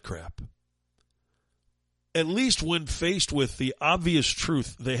pull that crap. At least when faced with the obvious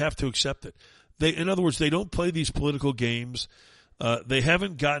truth, they have to accept it. In other words, they don't play these political games. They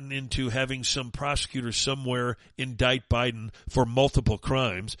haven't gotten into having some prosecutor somewhere indict Biden for multiple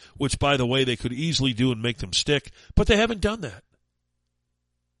crimes, which, by the way, they could easily do and make them stick, but they haven't done that.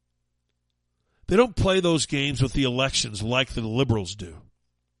 They don't play those games with the elections like the liberals do.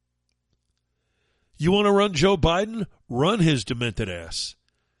 You want to run Joe Biden? Run his demented ass.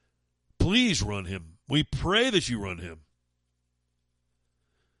 Please run him. We pray that you run him.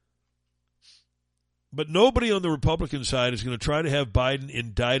 But nobody on the Republican side is going to try to have Biden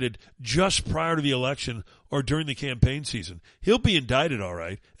indicted just prior to the election or during the campaign season. He'll be indicted, all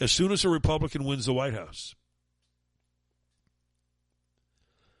right, as soon as a Republican wins the White House.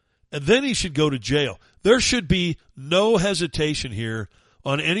 And then he should go to jail. There should be no hesitation here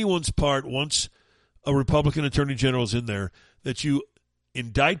on anyone's part once a Republican attorney general is in there that you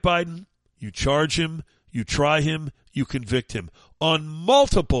indict Biden, you charge him, you try him, you convict him on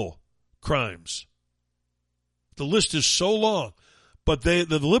multiple crimes. The list is so long. But the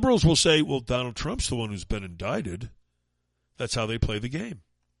liberals will say, well, Donald Trump's the one who's been indicted. That's how they play the game.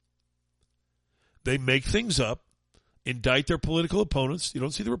 They make things up, indict their political opponents. You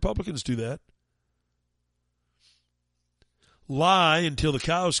don't see the Republicans do that. Lie until the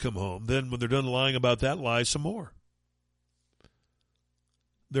cows come home. Then when they're done lying about that, lie some more.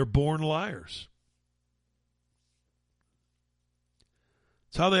 They're born liars.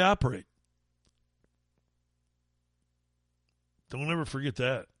 It's how they operate. Don't ever forget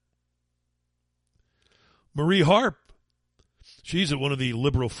that. Marie Harp, she's one of the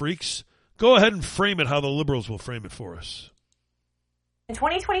liberal freaks. Go ahead and frame it how the liberals will frame it for us. In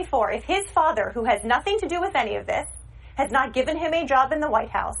 2024, if his father, who has nothing to do with any of this, has not given him a job in the White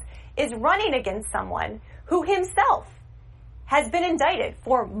House, is running against someone who himself has been indicted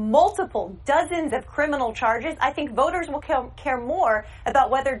for multiple dozens of criminal charges, I think voters will care more about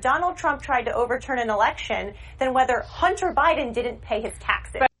whether Donald Trump tried to overturn an election than whether Hunter Biden didn't pay his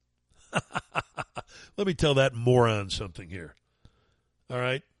taxes. Let me tell that moron something here. All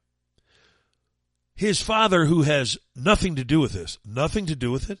right? His father, who has nothing to do with this, nothing to do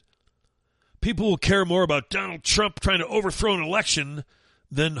with it, people will care more about Donald Trump trying to overthrow an election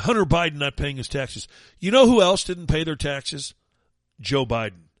than Hunter Biden not paying his taxes. You know who else didn't pay their taxes? Joe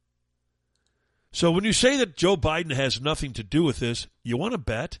Biden. So when you say that Joe Biden has nothing to do with this, you want to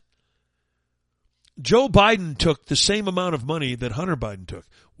bet? Joe Biden took the same amount of money that Hunter Biden took.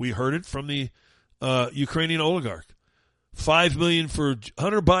 We heard it from the Ukrainian oligarch. $5 million for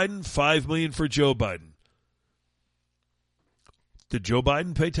Hunter Biden, $5 million for Joe Biden. Did Joe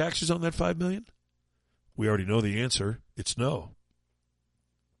Biden pay taxes on that $5 million? We already know the answer. It's no.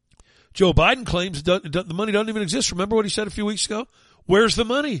 Joe Biden claims the money doesn't even exist. Remember what he said a few weeks ago? Where's the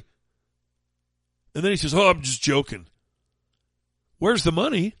money? And then he says, I'm just joking. Where's the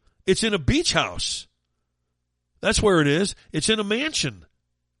money? It's in a beach house. That's where it is. It's in a mansion.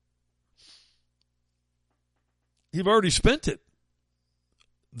 You've already spent it.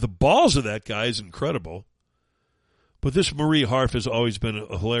 The balls of that guy is incredible. But this Marie Harf has always been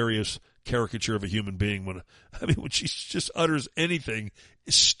a hilarious caricature of a human being. When she just utters anything,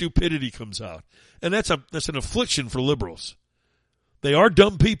 stupidity comes out. And that's an affliction for liberals. They are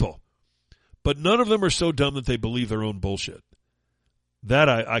dumb people. But none of them are so dumb that they believe their own bullshit. That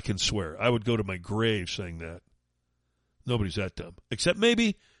I can swear. I would go to my grave saying that. Nobody's that dumb. Except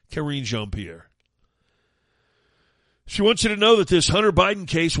maybe Karine Jean-Pierre. She wants you to know that this Hunter Biden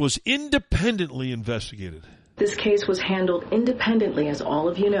case was independently investigated. This case was handled independently, as all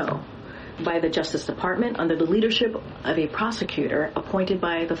of you know, by the Justice Department under the leadership of a prosecutor appointed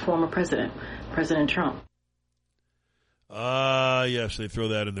by the former president, President Trump. Ah, yes, they throw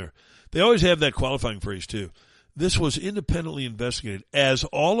that in there. They always have that qualifying phrase, too. This was independently investigated, as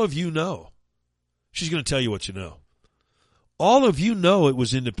all of you know. She's going to tell you what you know. All of you know it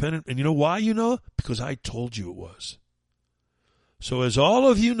was independent, and you know why you know? Because I told you it was. So as all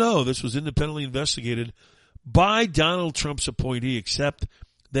of you know, this was independently investigated by Donald Trump's appointee, except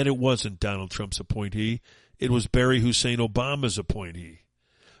that it wasn't Donald Trump's appointee. It was Barry Hussein Obama's appointee.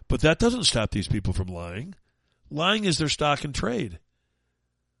 But that doesn't stop these people from lying. Lying is their stock in trade.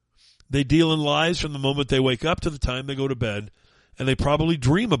 They deal in lies from the moment they wake up to the time they go to bed, and they probably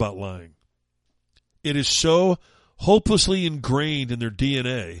dream about lying. It is so hopelessly ingrained in their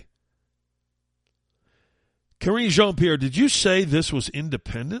DNA. Karine Jean-Pierre, did you say this was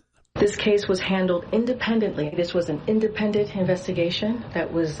independent? This case was handled independently. This was an independent investigation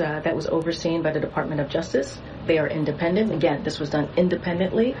that was overseen by the Department of Justice. They are independent. Again, this was done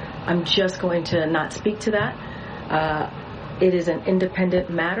independently. I'm just going to not speak to that. It is an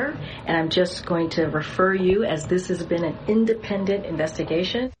independent matter, and I'm just going to refer you, as this has been an independent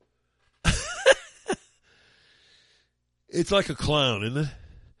investigation. It's like a clown, isn't it?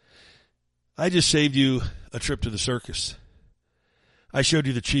 I just saved you a trip to the circus. I showed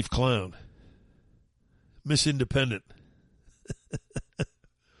you the chief clown. Miss Independent.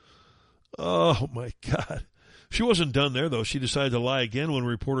 Oh, my God. She wasn't done there, though. She decided to lie again when a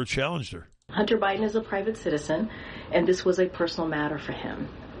reporter challenged her. Hunter Biden is a private citizen, and this was a personal matter for him.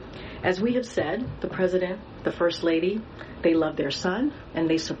 As we have said, the president, the first lady, they love their son, and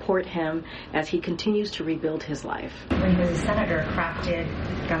they support him as he continues to rebuild his life. When he was a senator, crafted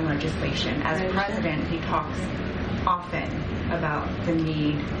gun legislation. As president, he talks often about the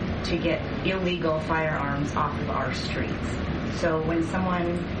need to get illegal firearms off of our streets. So when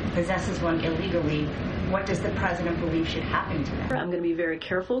someone possesses one illegally, what does the president believe should happen to them? I'm going to be very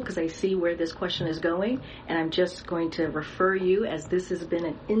careful because I see where this question is going, and I'm just going to refer you, as this has been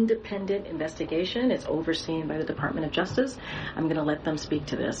an independent investigation. It's overseen by the Department of Justice. I'm going to let them speak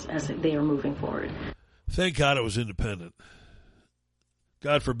to this as they are moving forward. Thank God it was independent.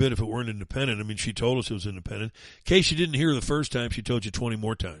 God forbid if it weren't independent. I mean, she told us it was independent. In case you didn't hear the first time, she told you 20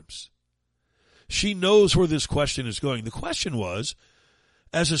 more times. She knows where this question is going. The question was,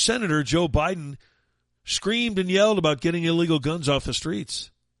 as a senator, Joe Biden screamed and yelled about getting illegal guns off the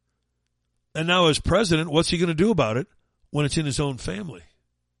streets. And now as president, what's he going to do about it when it's in his own family?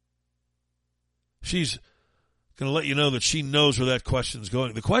 She's going to let you know that she knows where that question's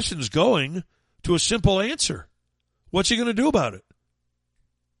going. The question's going to a simple answer. What's he going to do about it?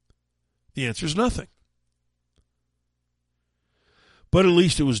 The answer is nothing. But at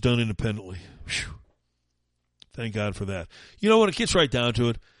least it was done independently. Whew. Thank God for that. You know, when it gets right down to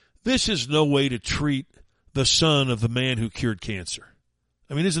it, this is no way to treat the son of the man who cured cancer.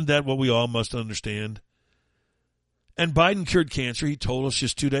 I mean, isn't that what we all must understand? And Biden cured cancer, he told us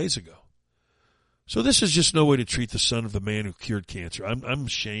just 2 days ago. So this is just no way to treat the son of the man who cured cancer. I'm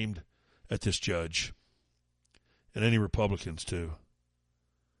ashamed at this judge. And any Republicans, too.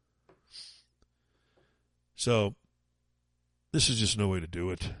 So this is just no way to do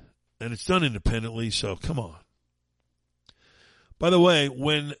it. And it's done independently, so come on. By the way,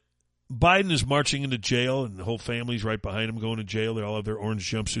 when Biden is marching into jail and the whole family's right behind him going to jail, they all have their orange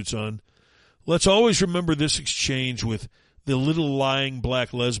jumpsuits on, let's always remember this exchange with the little lying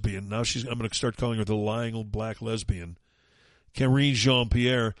black lesbian. Now I'm going to start calling her the lying old black lesbian, Karine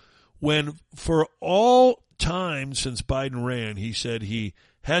Jean-Pierre, when for all time since Biden ran, he said he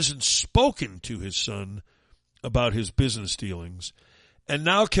hasn't spoken to his son about his business dealings. And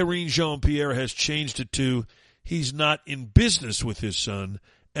now Karine Jean-Pierre has changed it to he's not in business with his son.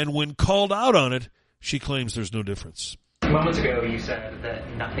 And when called out on it, she claims there's no difference. Moments ago, you said that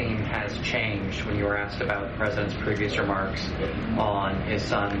nothing has changed when you were asked about the president's previous remarks on his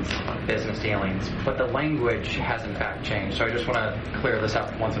son's business dealings. But the language has, in fact, changed. So I just want to clear this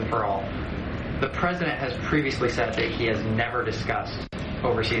up once and for all. The president has previously said that he has never discussed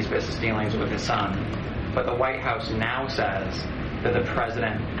overseas business dealings with his son. But the White House now says that the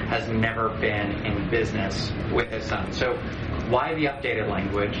president has never been in business with his son. So why the updated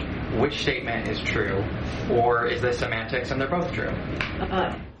language? Which statement is true? Or is this semantics and they're both true?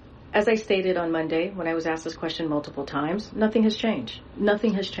 as I stated on Monday when I was asked this question multiple times, nothing has changed.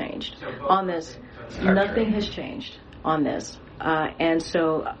 Nothing has changed on this. Nothing has changed on this. And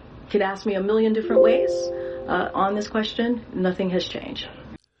so could ask me a million different ways on this question. Nothing has changed.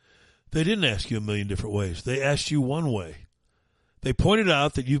 They didn't ask you a million different ways. They asked you one way. They pointed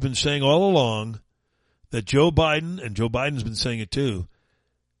out that you've been saying all along that Joe Biden, and Joe Biden's been saying it too,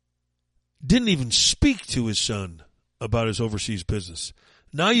 didn't even speak to his son about his overseas business.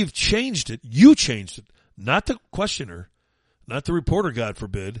 Now you've changed it. You changed it. Not the questioner, not the reporter, God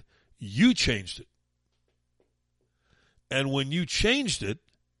forbid. You changed it. And when you changed it,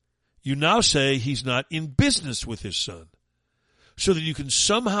 you now say he's not in business with his son. So that you can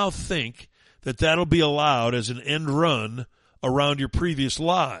somehow think that that'll be allowed as an end run around your previous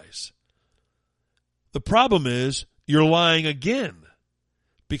lies. The problem is you're lying again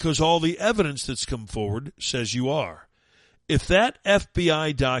because all the evidence that's come forward says you are. If that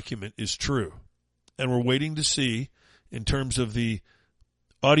FBI document is true, and we're waiting to see in terms of the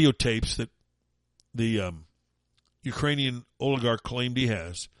audio tapes that the Ukrainian oligarch claimed he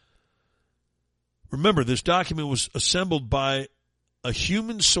has, remember this document was assembled by a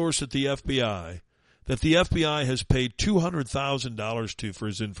human source at the FBI that the FBI has paid $200,000 to for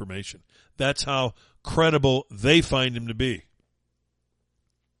his information. That's how credible they find him to be.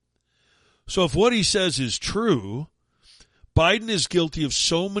 So if what he says is true, Biden is guilty of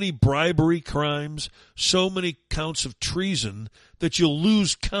so many bribery crimes, so many counts of treason, that you'll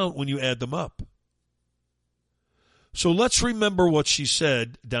lose count when you add them up. So let's remember what she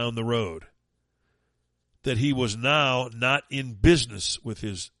said down the road, that he was now not in business with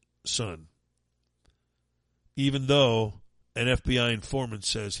his son, even though an FBI informant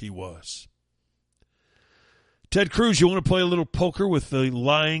says he was. Ted Cruz, you want to play a little poker with the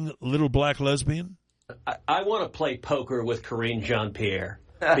lying little black lesbian? I want to play poker with Karine Jean-Pierre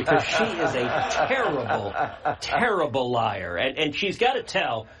because she is a terrible, terrible liar. And she's got to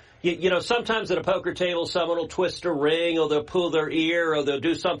tell, you know, sometimes at a poker table someone will twist a ring or they'll pull their ear or they'll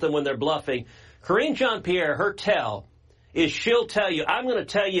do something when they're bluffing. Karine Jean-Pierre, her tell is she'll tell you, I'm going to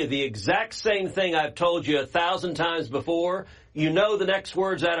tell you the exact same thing I've told you 1,000 times before. You know the next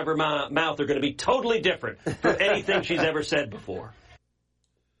words out of her mouth are going to be totally different from anything she's ever said before.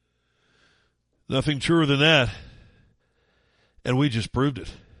 Nothing truer than that. And we just proved it.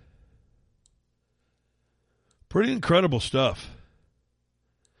 Pretty incredible stuff.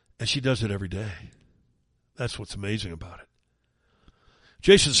 And she does it every day. That's what's amazing about it.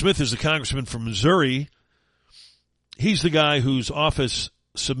 Jason Smith is the congressman from Missouri. He's the guy whose office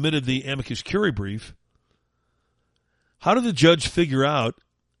submitted the amicus curiae brief. How did the judge figure out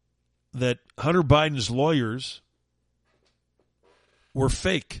that Hunter Biden's lawyers were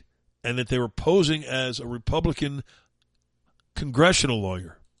fake and that they were posing as a Republican congressional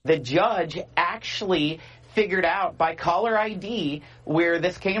lawyer? The judge actually figured out by caller ID where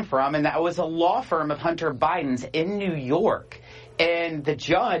this came from, and that was a law firm of Hunter Biden's in New York. And the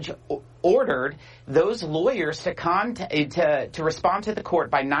judge ordered those lawyers to respond to the court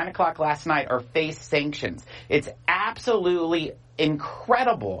by 9 o'clock last night or face sanctions. It's absolutely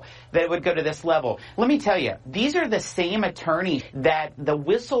incredible that it would go to this level. Let me tell you, these are the same attorneys that the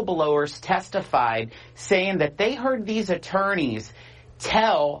whistleblowers testified saying that they heard these attorneys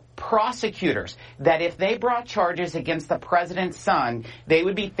tell prosecutors that if they brought charges against the president's son, they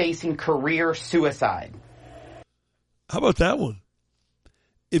would be facing career suicide. How about that one?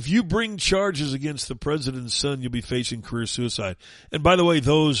 If you bring charges against the president's son, you'll be facing career suicide. And by the way,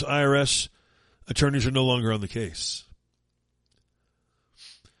 those IRS attorneys are no longer on the case.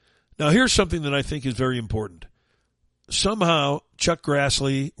 Now, here's something that I think is very important. Somehow, Chuck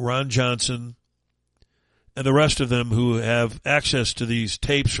Grassley, Ron Johnson, and the rest of them who have access to these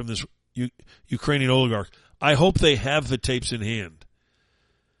tapes from this Ukrainian oligarch, I hope they have the tapes in hand.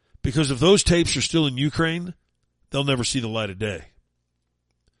 Because if those tapes are still in Ukraine, they'll never see the light of day.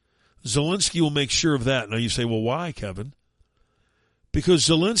 Zelensky will make sure of that. Now you say, well, why, Kevin? Because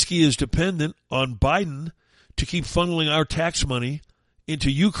Zelensky is dependent on Biden to keep funneling our tax money into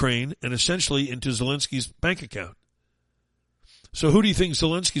Ukraine and essentially into Zelensky's bank account. So who do you think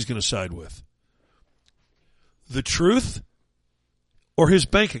Zelensky's going to side with? The truth or his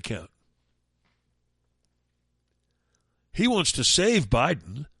bank account? He wants to save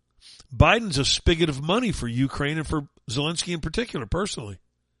Biden. Biden's a spigot of money for Ukraine and for Zelensky in particular, personally.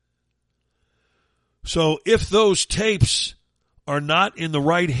 So if those tapes are not in the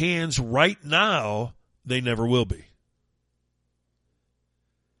right hands right now, they never will be.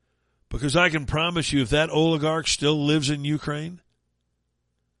 Because I can promise you, if that oligarch still lives in Ukraine,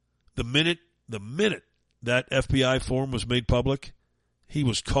 the minute that FBI form was made public, he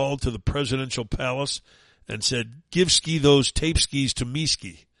was called to the presidential palace and said, "Give ski those tape skis to me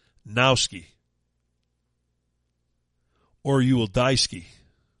ski, now ski, or you will die ski."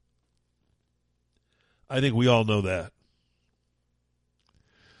 I think we all know that.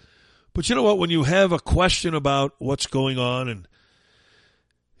 But you know what? When you have a question about what's going on and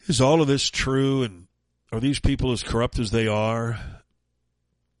is all of this true and are these people as corrupt as they are,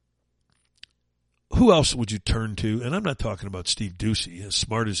 who else would you turn to? And I'm not talking about Steve Ducey, as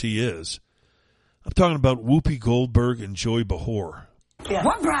smart as he is. I'm talking about Whoopi Goldberg and Joy Behar. Yeah.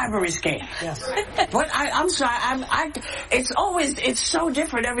 What bribery scam? Yes. But I'm sorry. It's so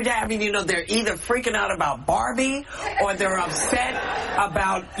different every day. I mean, they're either freaking out about Barbie or they're upset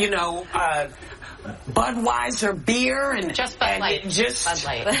about, Budweiser beer and just Bud Light. Just Bud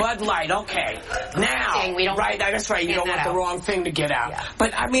Light. Bud Light. Okay. Now, right? That's right. You don't want the wrong thing to get out. Yeah.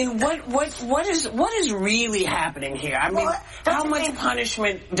 But I mean, what is really happening here? I mean, how much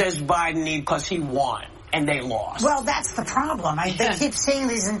punishment does Biden need because he won? And they lost. Well, that's the problem. They keep seeing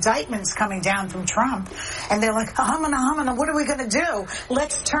these indictments coming down from Trump, and they're like, humana, what are we going to do?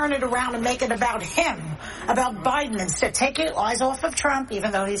 Let's turn it around and make it about him, about Biden instead. Take your eyes off of Trump,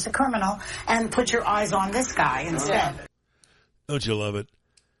 even though he's a criminal, and put your eyes on this guy instead. Don't you love it?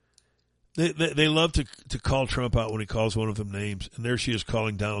 They love to call Trump out when he calls one of them names, and there she is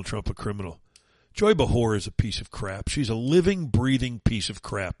calling Donald Trump a criminal. Joy Behar is a piece of crap. She's a living, breathing piece of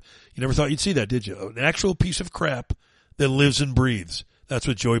crap. You never thought you'd see that, did you? An actual piece of crap that lives and breathes. That's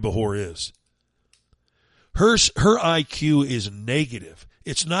what Joy Behar is. Her IQ is negative.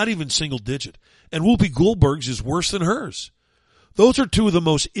 It's not even single digit. And Whoopi Goldberg's is worse than hers. Those are two of the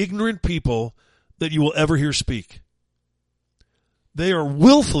most ignorant people that you will ever hear speak. They are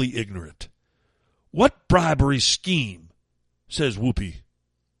willfully ignorant. What bribery scheme, says Whoopi.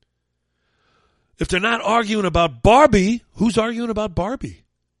 If they're not arguing about Barbie, who's arguing about Barbie?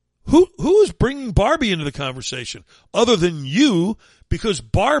 Who is bringing Barbie into the conversation other than you, because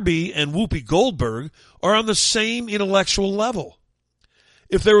Barbie and Whoopi Goldberg are on the same intellectual level.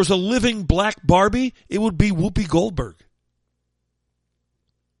 If there was a living black Barbie, it would be Whoopi Goldberg.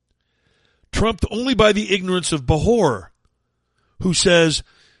 Trumped only by the ignorance of Behar, who says,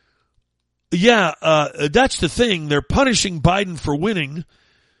 that's the thing, they're punishing Biden for winning.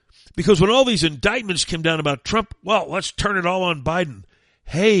 Because when all these indictments came down about Trump, well, let's turn it all on Biden.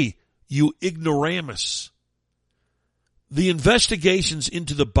 Hey, you ignoramus. The investigations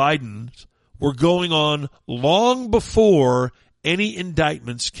into the Bidens were going on long before any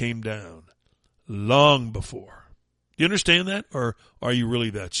indictments came down. Long before. Do you understand that? Or are you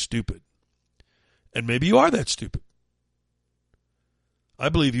really that stupid? And maybe you are that stupid. I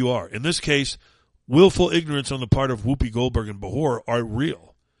believe you are. In this case, willful ignorance on the part of Whoopi Goldberg and Behar are real.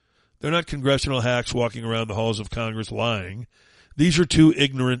 They're not congressional hacks walking around the halls of Congress lying. These are two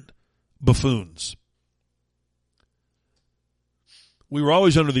ignorant buffoons. We were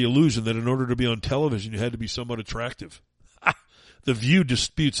always under the illusion that in order to be on television, you had to be somewhat attractive. The View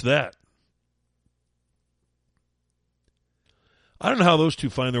disputes that. I don't know how those two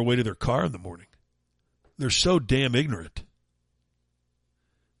find their way to their car in the morning. They're so damn ignorant.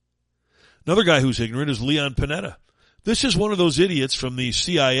 Another guy who's ignorant is Leon Panetta. This is one of those idiots from the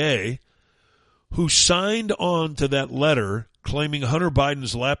CIA who signed on to that letter claiming Hunter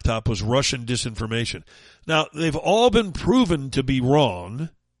Biden's laptop was Russian disinformation. Now, they've all been proven to be wrong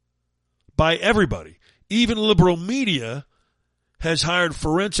by everybody. Even liberal media has hired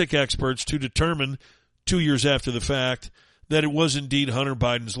forensic experts to determine 2 years after the fact that it was indeed Hunter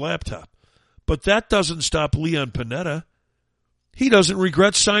Biden's laptop. But that doesn't stop Leon Panetta. He doesn't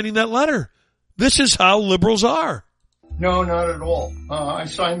regret signing that letter. This is how liberals are. No, not at all. I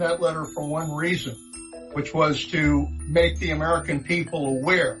signed that letter for one reason, which was to make the American people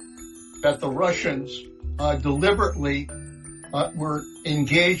aware that the Russians deliberately were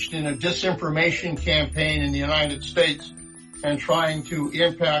engaged in a disinformation campaign in the United States and trying to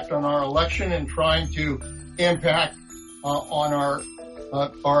impact on our election and trying to impact on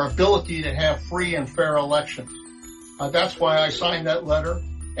our ability to have free and fair elections. That's why I signed that letter.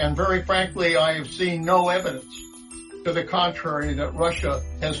 And very frankly, I have seen no evidence to the contrary that Russia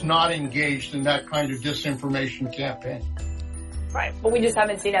has not engaged in that kind of disinformation campaign. Right. But we just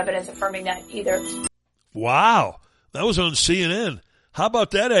haven't seen evidence affirming that either. Wow. That was on CNN. How about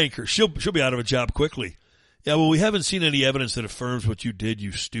that anchor? She'll be out of a job quickly. Yeah, well, we haven't seen any evidence that affirms what you did,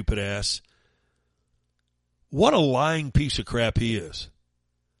 you stupid ass. What a lying piece of crap he is.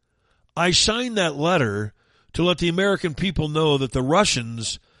 I signed that letter to let the American people know that the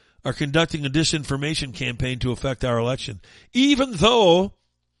Russians are conducting a disinformation campaign to affect our election, even though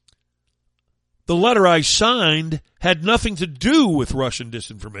The letter I signed had nothing to do with Russian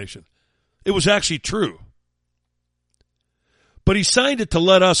disinformation. It was actually true. But he signed it to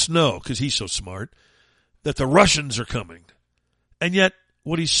let us know, because he's so smart, that the Russians are coming. And yet,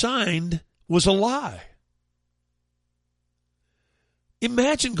 what he signed was a lie.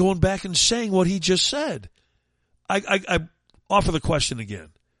 Imagine going back and saying what he just said. I offer the question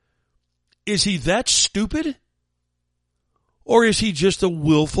again. Is he that stupid? Or is he just a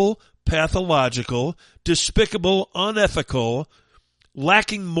willful, pathological, despicable, unethical,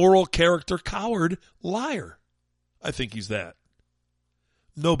 lacking moral character, coward, liar? I think he's that.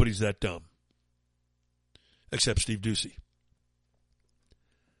 Nobody's that dumb. Except Steve Ducey.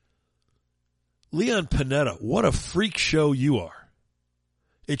 Leon Panetta, what a freak show you are.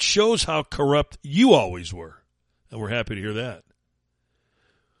 It shows how corrupt you always were. And we're happy to hear that.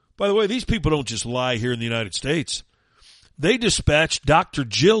 By the way, these people don't just lie here in the United States. They dispatched Dr.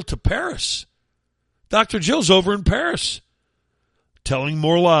 Jill to Paris. Dr. Jill's over in Paris, telling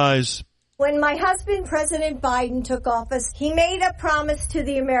more lies. When my husband, President Biden, took office, he made a promise to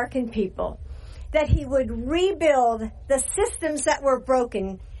the American people that he would rebuild the systems that were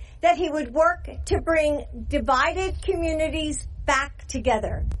broken, that he would work to bring divided communities back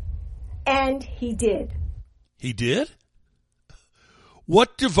together. And he did. He did?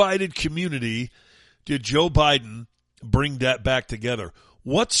 What divided community did Joe Biden bring that back together?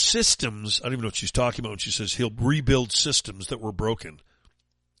 What systems, I don't even know what she's talking about when she says he'll rebuild systems that were broken.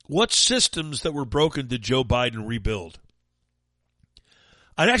 What systems that were broken did Joe Biden rebuild?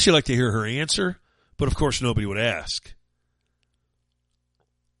 I'd actually like to hear her answer, but of course nobody would ask.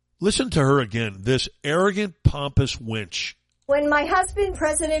 Listen to her again, this arrogant, pompous wench. When my husband,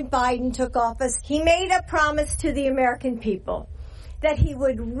 President Biden, took office, he made a promise to the American people that he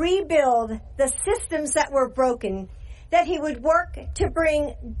would rebuild the systems that were broken, that he would work to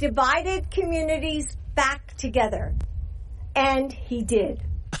bring divided communities back together. And he did.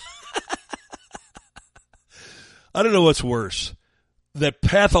 I don't know what's worse, that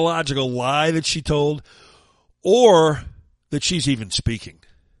pathological lie that she told, or that she's even speaking.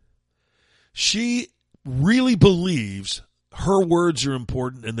 She really believes her words are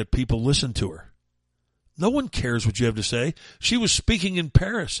important and that people listen to her. No one cares what you have to say. She was speaking in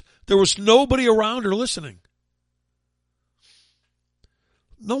Paris. There was nobody around her listening.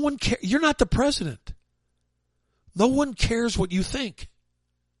 No one cares. You're not the president. No one cares what you think.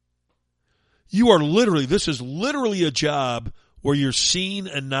 You are literally, this is literally a job where you're seen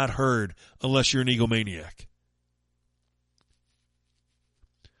and not heard unless you're an egomaniac.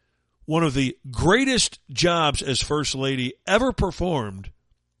 One of the greatest jobs as First Lady ever performed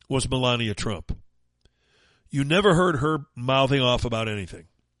was Melania Trump. You never heard her mouthing off about anything.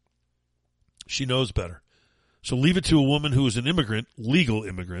 She knows better. So leave it to a woman who is an immigrant, legal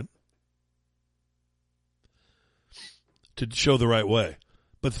immigrant, to show the right way.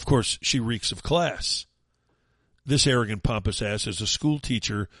 But, of course, she reeks of class. This arrogant, pompous ass is a school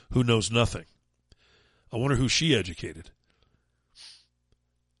teacher who knows nothing. I wonder who she educated.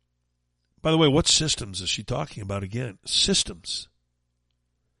 By the way, what systems is she talking about again? Systems.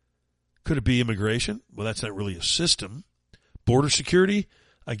 Could it be immigration? Well, that's not really a system. Border security?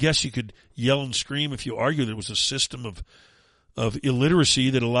 I guess you could yell and scream if you argue there was a system of illiteracy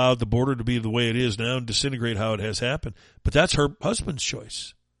that allowed the border to be the way it is now and disintegrate how it has happened. But that's her husband's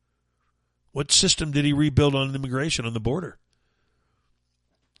choice. What system did he rebuild on immigration on the border?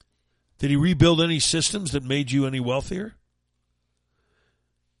 Did he rebuild any systems that made you any wealthier?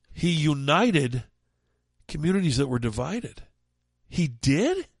 He united communities that were divided. He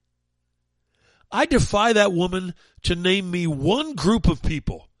did? I defy that woman to name me one group of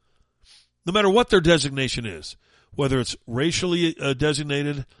people, no matter what their designation is, whether it's racially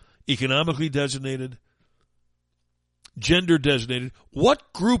designated, economically designated, gender designated.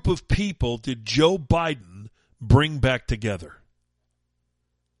 What group of people did Joe Biden bring back together?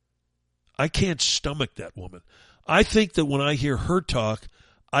 I can't stomach that woman. I think that when I hear her talk,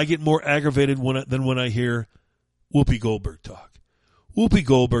 I get more aggravated than when I hear Whoopi Goldberg talk. Whoopi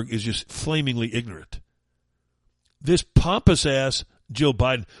Goldberg is just flamingly ignorant. This pompous ass Jill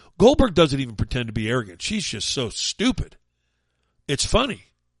Biden, Goldberg doesn't even pretend to be arrogant. She's just so stupid. It's funny.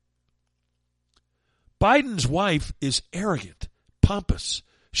 Biden's wife is arrogant, pompous.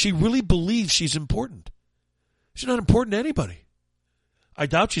 She really believes she's important. She's not important to anybody. I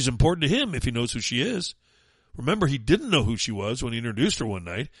doubt she's important to him if he knows who she is. Remember, he didn't know who she was when he introduced her one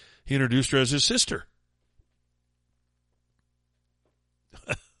night. He introduced her as his sister.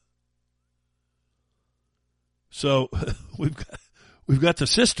 So we've got the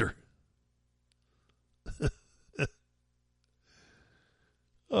sister.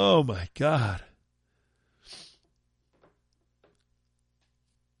 Oh my God.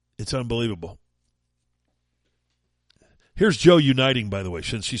 It's unbelievable. Here's Joe uniting, by the way.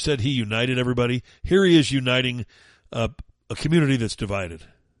 Since she said he united everybody, here he is uniting a community that's divided.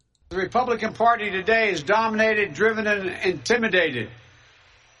 The Republican Party today is dominated, driven, and intimidated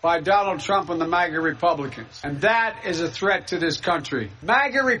by Donald Trump and the MAGA Republicans. And that is a threat to this country.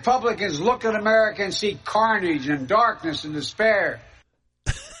 MAGA Republicans look at America and see carnage and darkness and despair.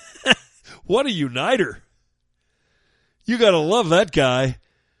 What a uniter. You got to love that guy.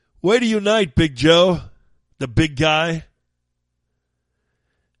 Way to unite, Big Joe, the big guy.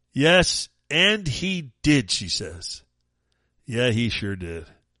 Yes, and he did, she says. Yeah, he sure did.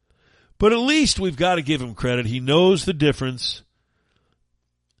 But at least we've got to give him credit. He knows the difference.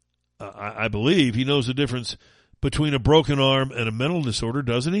 I believe he knows the difference between a broken arm and a mental disorder,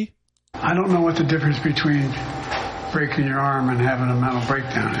 doesn't he? I don't know what the difference between breaking your arm and having a mental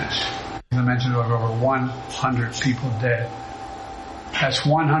breakdown is. I mentioned over 100 people dead. That's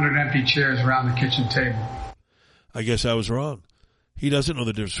 100 empty chairs around the kitchen table. I guess I was wrong. He doesn't know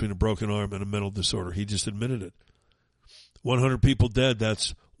the difference between a broken arm and a mental disorder. He just admitted it. 100 people dead.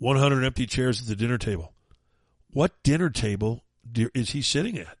 That's 100 empty chairs at the dinner table. What dinner table is he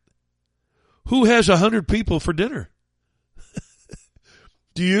sitting at? Who has 100 people for dinner?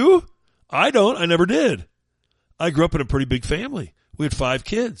 Do you? I don't. I never did. I grew up in a pretty big family. We had 5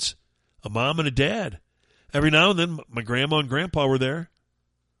 kids, a mom and a dad. Every now and then, my grandma and grandpa were there.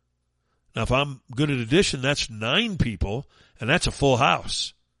 Now, if I'm good at addition, that's 9 people, and that's a full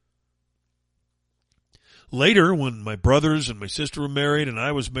house. Later, when my brothers and my sister were married and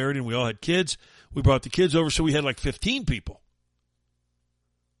I was married and we all had kids, we brought the kids over, so we had like 15 people.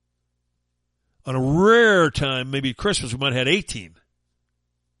 On a rare time, maybe Christmas, we might have had 18.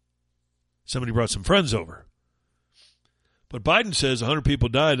 Somebody brought some friends over. But Biden says 100 people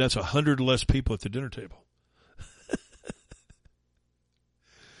died. That's 100 less people at the dinner table.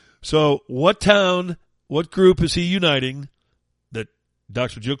 So what town, what group is he uniting that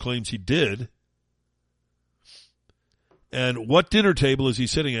Dr. Jill claims he did? And what dinner table is he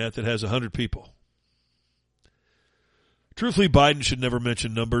sitting at that has 100 people? Truthfully, Biden should never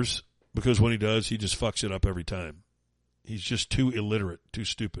mention numbers, because when he does, he just fucks it up every time. He's just too illiterate, too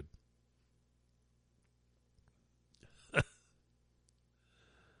stupid.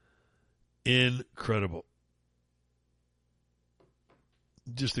 Incredible.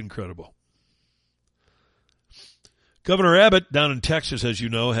 Just incredible. Governor Abbott down in Texas, as you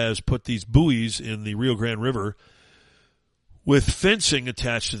know, has put these buoys in the Rio Grande River with fencing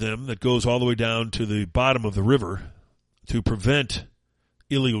attached to them that goes all the way down to the bottom of the river to prevent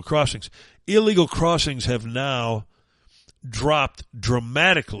illegal crossings. Illegal crossings have now dropped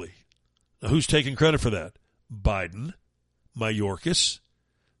dramatically. Now, who's taking credit for that? Biden, Mayorkas.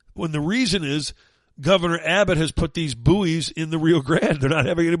 When the reason is Governor Abbott has put these buoys in the Rio Grande. They're not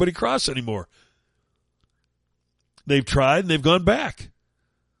having anybody cross anymore. They've tried and they've gone back.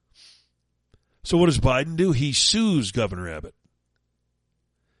 So what does Biden do? He sues Governor Abbott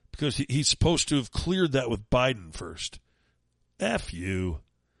because he's supposed to have cleared that with Biden first. F you.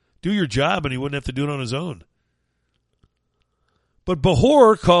 Do your job and he wouldn't have to do it on his own. But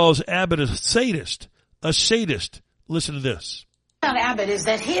Bahor calls Abbott a sadist. A sadist. Listen to this. On Abbott is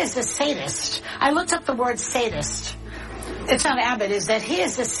that he is a sadist. I looked up the word sadist. It's not Abbott, is that he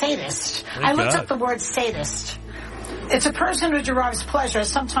is a sadist. I looked up the word sadist. It's a person who derives pleasure,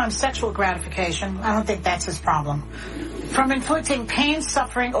 sometimes sexual gratification. I don't think that's his problem. From inflicting pain,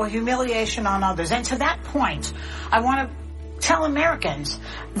 suffering, or humiliation on others. And to that point, I want to tell Americans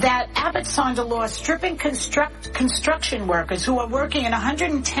that Abbott signed a law stripping construction workers who are working in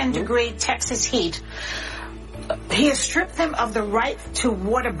 110-degree Texas heat. He has stripped them of the right to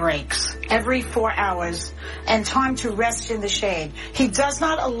water breaks every 4 hours and time to rest in the shade. He does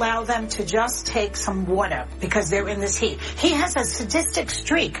not allow them to just take some water because they're in this heat. He has a sadistic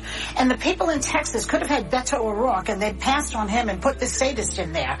streak, and the people in Texas could have had Beto O'Rourke, and they passed on him and put the sadist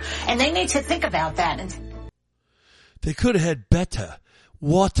in there. And they need to think about that. They could have had Beto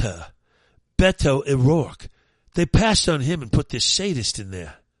O'Rourke. They passed on him and put this sadist in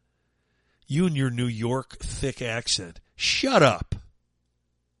there. You and your New York thick accent. Shut up.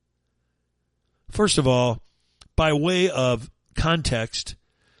 First of all, by way of context,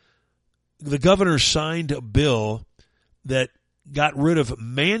 the governor signed a bill that got rid of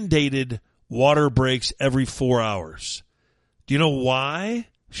mandated water breaks every 4 hours. Do you know why?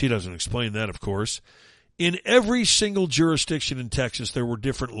 She doesn't explain that, of course. In every single jurisdiction in Texas, there were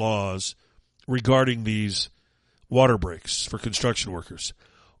different laws regarding these water breaks for construction workers.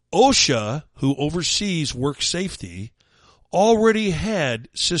 OSHA, who oversees work safety, already had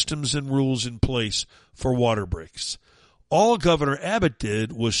systems and rules in place for water breaks. All Governor Abbott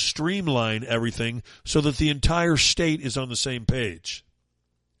did was streamline everything so that the entire state is on the same page.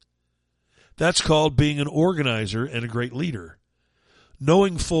 That's called being an organizer and a great leader.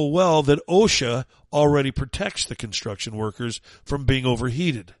 Knowing full well that OSHA already protects the construction workers from being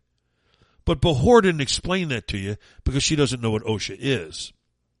overheated. But Behor didn't explain that to you because she doesn't know what OSHA is.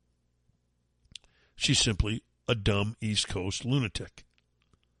 She's simply a dumb East Coast lunatic.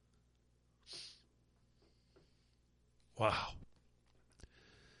 Wow.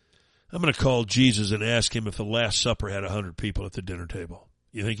 I'm going to call Jesus and ask him if the Last Supper had 100 people at the dinner table.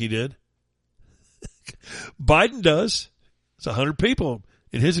 You think he did? Biden does. It's 100 people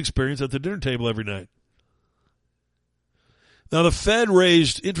in his experience at the dinner table every night. Now, the Fed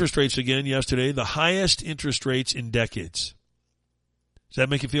raised interest rates again yesterday, the highest interest rates in decades. Does that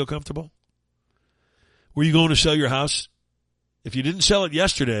make you feel comfortable? Were you going to sell your house? If you didn't sell it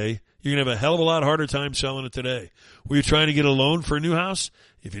yesterday, you're going to have a hell of a lot harder time selling it today. Were you trying to get a loan for a new house?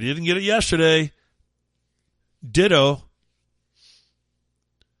 If you didn't get it yesterday, ditto.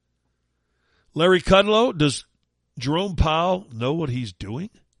 Larry Kudlow, does Jerome Powell know what he's doing?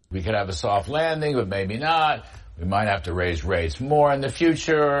 We could have a soft landing, but maybe not. We might have to raise rates more in the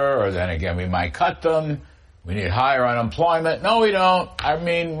future, or then again, we might cut them. We need higher unemployment. No, we don't. I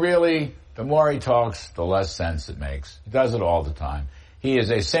mean, really, the more he talks, the less sense it makes. He does it all the time. He is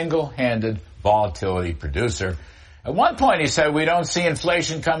a single-handed volatility producer. At one point, he said we don't see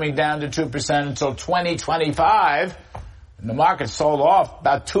inflation coming down to 2% until 2025. And the market sold off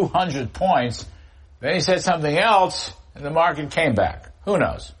about 200 points. Then he said something else, and the market came back. Who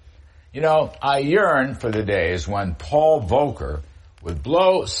knows? You know, I yearn for the days when Paul Volcker would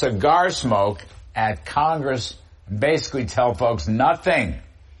blow cigar smoke at Congress and basically tell folks nothing.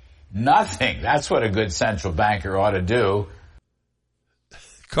 Nothing. That's what a good central banker ought to do.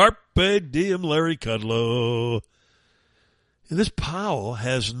 Carpe diem, Larry Kudlow. And this Powell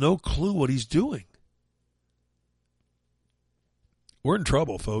has no clue what he's doing. We're in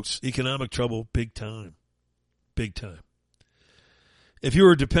trouble, folks. Economic trouble, big time. Big time. If you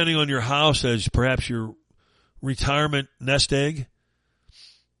were depending on your house as perhaps your retirement nest egg,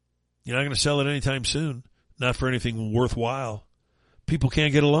 you're not going to sell it anytime soon. Not for anything worthwhile. People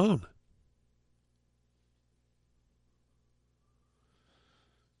can't get a loan.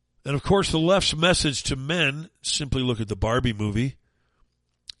 And of course, the left's message to men, simply look at the Barbie movie.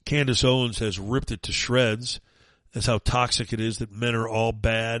 Candace Owens has ripped it to shreds. That's how toxic it is that men are all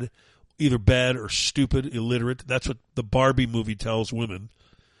bad, either bad or stupid, illiterate. That's what the Barbie movie tells women.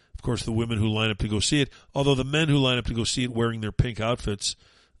 Of course, the women who line up to go see it, although the men who line up to go see it wearing their pink outfits,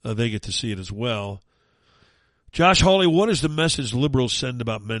 they get to see it as well. Josh Hawley, what is the message liberals send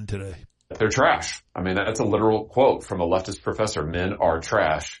about men today? They're trash. I mean, that's a literal quote from a leftist professor. Men are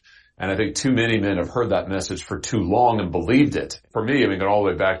trash. And I think too many men have heard that message for too long and believed it. For me, I mean, going all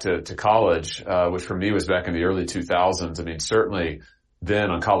the way back to college, which for me was back in the early 2000s. I mean, certainly then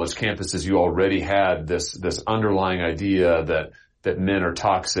on college campuses, you already had this underlying idea that men are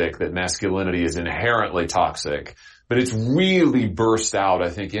toxic, that masculinity is inherently toxic. But it's really burst out, I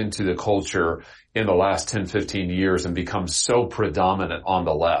think, into the culture in the last 10, 15 years and become so predominant on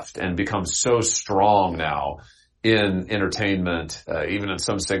the left and become so strong now in entertainment, even in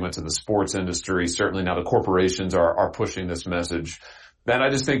some segments of the sports industry. Certainly now the corporations are pushing this message. And I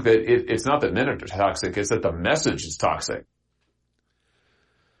just think that it's not that men are toxic, it's that the message is toxic.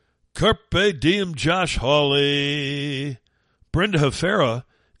 Carpe diem, Josh Hawley. Brenda Hafera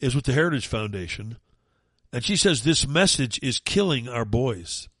is with the Heritage Foundation, and she says this message is killing our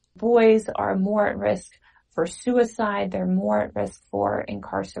boys. Boys are more at risk for suicide. They're more at risk for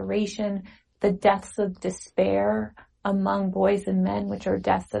incarceration. The deaths of despair among boys and men, which are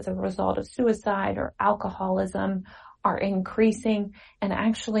deaths as a result of suicide or alcoholism, are increasing. And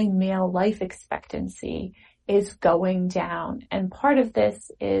actually male life expectancy is going down. And part of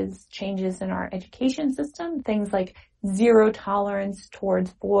this is changes in our education system, things like zero tolerance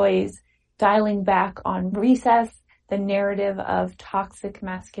towards boys, dialing back on recess, the narrative of toxic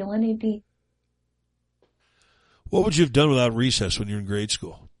masculinity. What would you have done without recess when you were in grade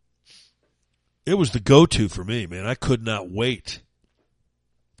school? It was the go-to for me, man. I could not wait.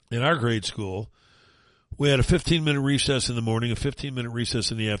 In our grade school, we had a 15-minute recess in the morning, a 15-minute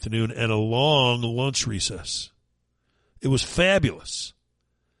recess in the afternoon, and a long lunch recess. It was fabulous.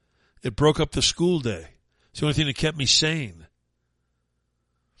 It broke up the school day. It's the only thing that kept me sane.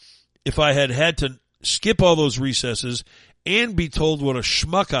 If I had to skip all those recesses and be told what a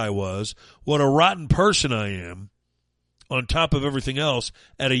schmuck I was, what a rotten person I am, on top of everything else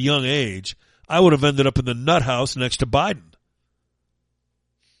at a young age, I would have ended up in the nut house next to Biden.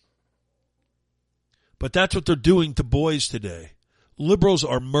 But that's what they're doing to boys today. Liberals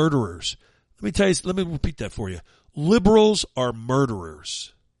are murderers. Let me repeat that for you. Liberals are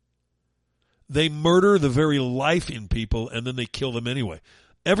murderers. They murder the very life in people, and then they kill them anyway.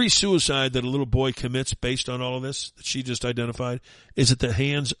 Every suicide that a little boy commits based on all of this that she just identified is at the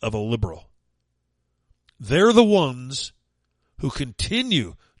hands of a liberal. They're the ones who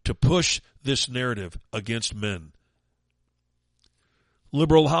continue to push this narrative against men.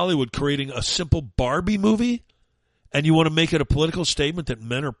 Liberal Hollywood creating a simple Barbie movie, and you want to make it a political statement that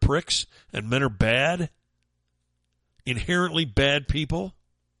men are pricks and men are bad, inherently bad people?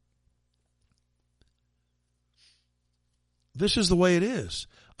 This is the way it is.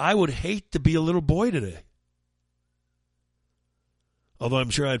 I would hate to be a little boy today. Although I'm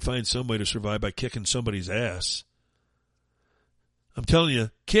sure I'd find some way to survive by kicking somebody's ass. I'm telling you,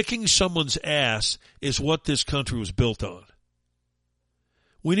 kicking someone's ass is what this country was built on.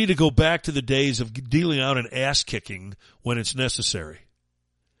 We need to go back to the days of dealing out an ass kicking when it's necessary.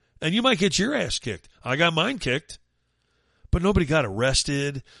 And you might get your ass kicked. I got mine kicked. But nobody got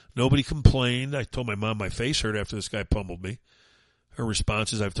arrested. Nobody complained. I told my mom my face hurt after this guy pummeled me. Her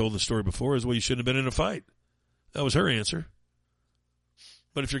response, as I've told the story before, is, well, you shouldn't have been in a fight. That was her answer.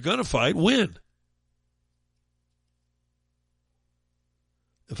 But if you're going to fight, win.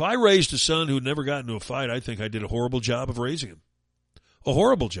 If I raised a son who'd never gotten into a fight, I think I did a horrible job of raising him. A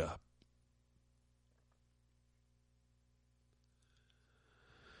horrible job.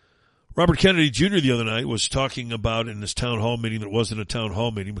 Robert Kennedy Jr. the other night was talking about in this town hall meeting that wasn't a town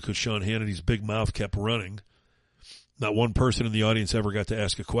hall meeting because Sean Hannity's big mouth kept running. Not one person in the audience ever got to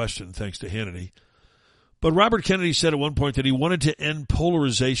ask a question, thanks to Hannity. But Robert Kennedy said at one point that he wanted to end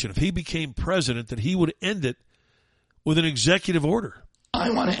polarization. If he became president, that he would end it with an executive order. I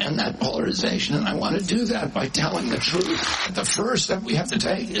want to end that polarization, and I want to do that by telling the truth. The first step we have to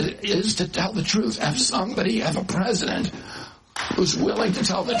take is to tell the truth. Have a president who's willing to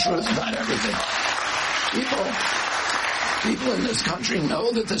tell the truth about everything. People in this country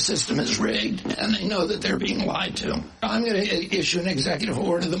know that the system is rigged, and they know that they're being lied to. I'm going to issue an executive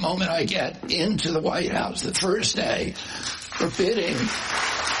order the moment I get into the White House, the first day, forbidding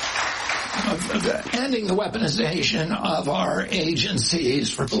ending the weaponization of our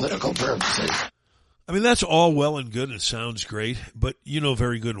agencies for political purposes. I mean, that's all well and good and it sounds great, but you know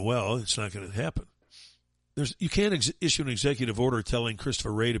very good and well it's not going to happen. You can't issue an executive order telling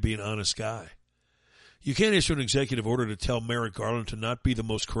Christopher Wray to be an honest guy. You can't issue an executive order to tell Merrick Garland to not be the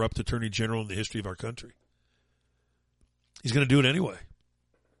most corrupt attorney general in the history of our country. He's going to do it anyway.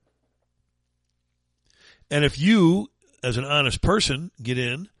 And if you, as an honest person, get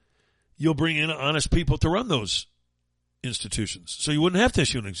in, you'll bring in honest people to run those institutions. So you wouldn't have to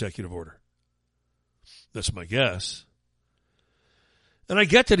issue an executive order. That's my guess. And I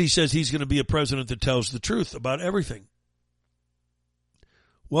get that he says he's going to be a president that tells the truth about everything.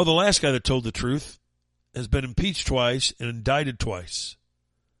 Well, the last guy that told the truth has been impeached twice and indicted twice.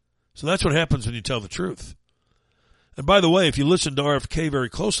 So that's what happens when you tell the truth. And by the way, if you listen to RFK very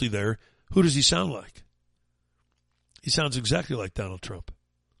closely there, who does he sound like? He sounds exactly like Donald Trump.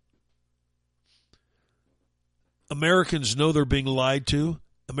 Americans know they're being lied to.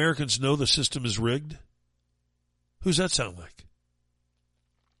 Americans know the system is rigged. Who's that sound like?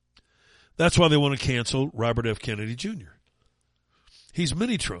 That's why they want to cancel Robert F. Kennedy Jr. He's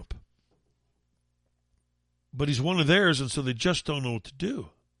mini Trump. But he's one of theirs, and so they just don't know what to do.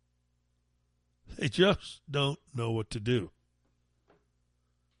 They just don't know what to do.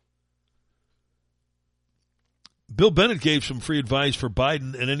 Bill Bennett gave some free advice for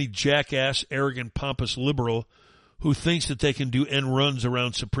Biden and any jackass, arrogant, pompous liberal who thinks that they can do end runs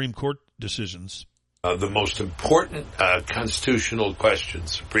around Supreme Court decisions. The most important constitutional question,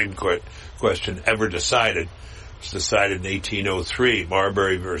 Supreme Court question ever decided, was decided in 1803,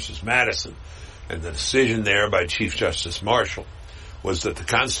 Marbury versus Madison. And the decision there by Chief Justice Marshall was that the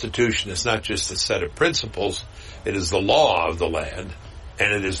Constitution is not just a set of principles, it is the law of the land,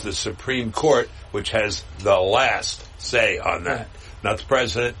 and it is the Supreme Court which has the last say on that. Not the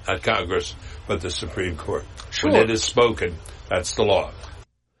President, not Congress, but the Supreme Court. Sure. When it is spoken, that's the law.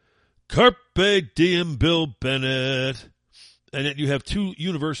 Carpe diem, Bill Bennett. And yet you have two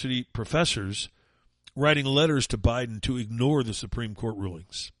university professors writing letters to Biden to ignore the Supreme Court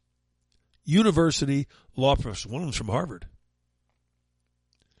rulings. University law professors. One of them's from Harvard.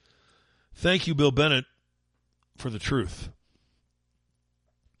 Thank you, Bill Bennett, for the truth.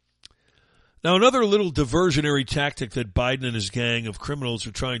 Now, another little diversionary tactic that Biden and his gang of criminals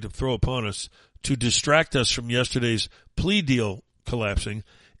are trying to throw upon us to distract us from yesterday's plea deal collapsing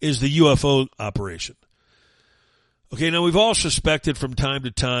is the UFO operation. Okay, now we've all suspected from time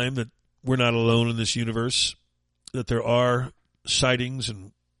to time that we're not alone in this universe, that there are sightings,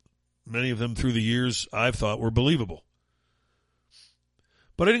 and many of them through the years I've thought were believable.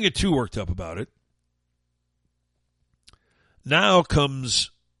 But I didn't get too worked up about it. Now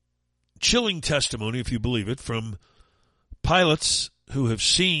comes chilling testimony, if you believe it, from pilots who have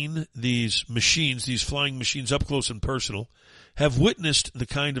seen these machines, these flying machines up close and personal, have witnessed the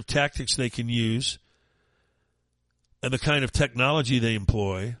kind of tactics they can use and the kind of technology they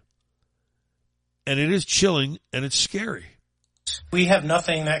employ. And it is chilling and it's scary. We have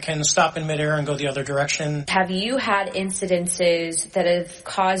nothing that can stop in midair and go the other direction. Have you had incidences that have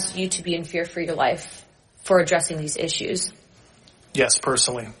caused you to be in fear for your life for addressing these issues? Yes,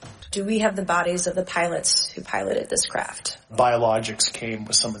 personally. Do we have the bodies of the pilots who piloted this craft? Biologics came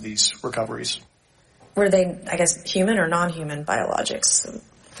with some of these recoveries. Were they, I guess, human or non-human biologics?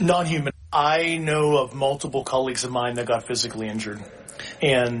 Non-human. I know of multiple colleagues of mine that got physically injured.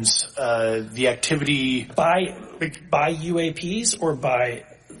 And the activity by UAPs or by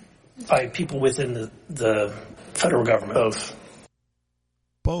people within the federal government?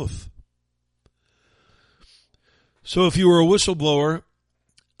 Both. So if you were a whistleblower,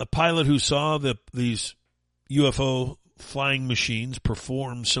 a pilot who saw these UFO flying machines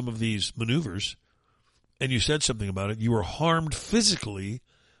perform some of these maneuvers, and you said something about it, you were harmed physically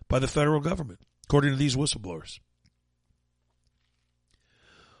by the federal government, according to these whistleblowers.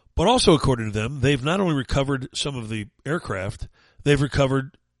 But also, according to them, they've not only recovered some of the aircraft, they've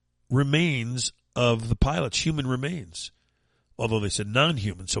recovered remains of the pilots, human remains. Although they said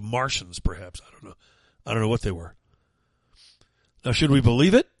non-human, so Martians perhaps. I don't know. I don't know what they were. Now, should we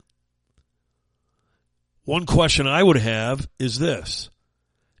believe it? One question I would have is this.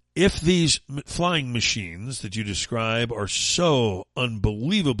 If these flying machines that you describe are so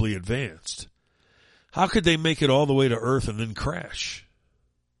unbelievably advanced, how could they make it all the way to Earth and then crash?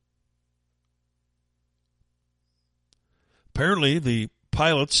 Apparently, the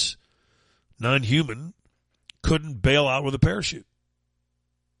pilots, non-human, couldn't bail out with a parachute.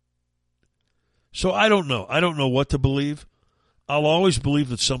 So I don't know. I don't know what to believe. I'll always believe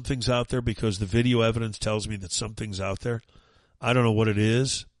that something's out there because the video evidence tells me that something's out there. I don't know what it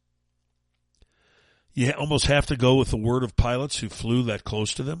is. You almost have to go with the word of pilots who flew that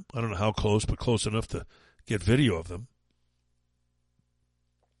close to them. I don't know how close, but close enough to get video of them.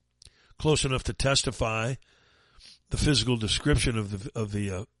 Close enough to testify the physical description of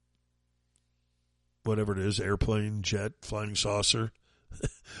the whatever it is, airplane, jet, flying saucer.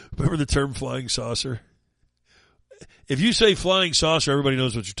 Remember the term flying saucer? If you say flying saucer, everybody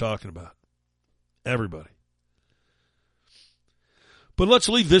knows what you're talking about. Everybody. But let's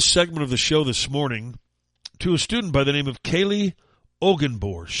leave this segment of the show this morning to a student by the name of Kaylee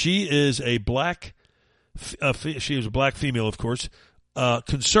Ogunbor. She is a black female, of course,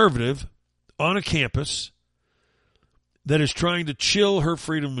 conservative on a campus that is trying to chill her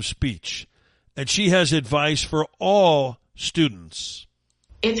freedom of speech. And she has advice for all students.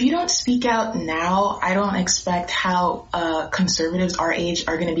 If you don't speak out now, I don't expect how conservatives our age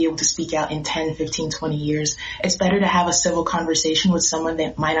are going to be able to speak out in 10, 15, 20 years. It's better to have a civil conversation with someone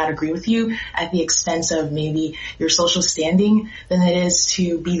that might not agree with you at the expense of maybe your social standing than it is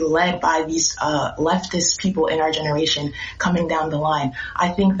to be led by these leftist people in our generation coming down the line. I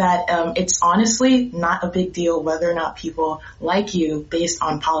think that it's honestly not a big deal whether or not people like you based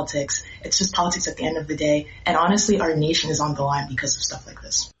on politics. It's just politics at the end of the day. And honestly, our nation is on the line because of stuff like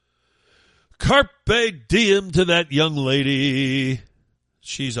this. Carpe diem to that young lady.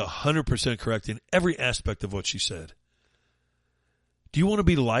 She's 100% correct in every aspect of what she said. Do you want to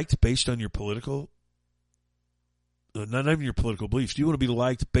be liked based on your political, not even your political beliefs, do you want to be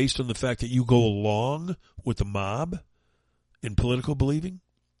liked based on the fact that you go along with the mob in political believing?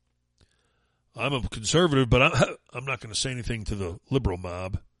 I'm a conservative, but I'm not going to say anything to the liberal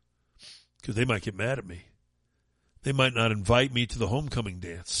mob because they might get mad at me. They might not invite me to the homecoming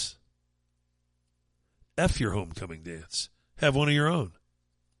dance. F your homecoming dance. Have one of your own.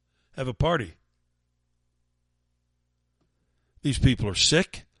 Have a party. These people are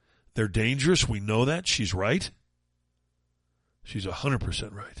sick. They're dangerous. We know that. She's right. She's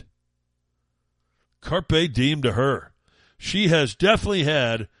 100% right. Carpe diem to her. She has definitely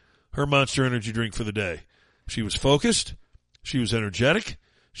had her Monster Energy drink for the day. She was focused. She was energetic.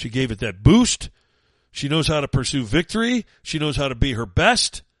 She gave it that boost. She knows how to pursue victory. She knows how to be her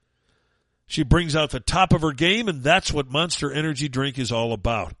best. She brings out the top of her game, and that's what Monster Energy drink is all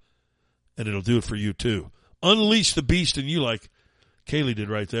about. And it'll do it for you, too. Unleash the beast in you like Kaylee did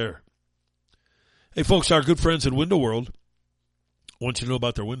right there. Hey, folks, our good friends at Window World want you to know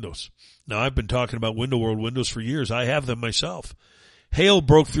about their windows. Now, I've been talking about Window World windows for years. I have them myself. Hail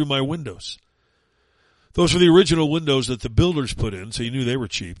broke through my windows. Those were the original windows that the builders put in, so you knew they were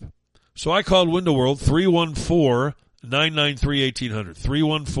cheap. So I called Window World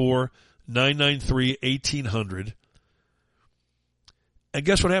 314-993-1800. 314-993-1800. And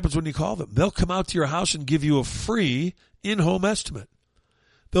guess what happens when you call them? They'll come out to your house and give you a free in-home estimate.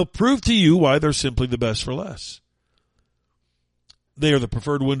 They'll prove to you why they're simply the best for less. They are the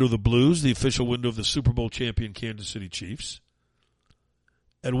preferred window of the Blues, the official window of the Super Bowl champion Kansas City Chiefs.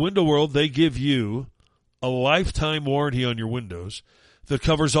 At Window World, they give you a lifetime warranty on your windows that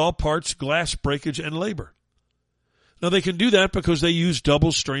covers all parts, glass breakage, and labor. Now, they can do that because they use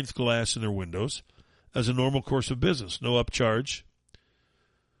double-strength glass in their windows as a normal course of business. No upcharge.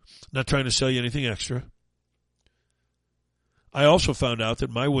 Not trying to sell you anything extra. I also found out that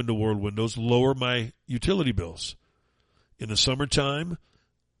my Window World windows lower my utility bills. In the summertime,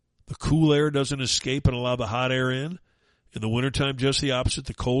 the cool air doesn't escape and allow the hot air in. In the wintertime, just the opposite.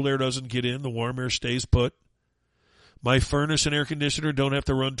 The cold air doesn't get in. The warm air stays put. My furnace and air conditioner don't have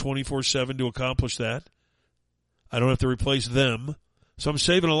to run 24/7 to accomplish that. I don't have to replace them. So I'm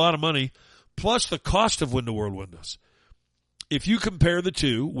saving a lot of money, plus the cost of Window World windows. If you compare the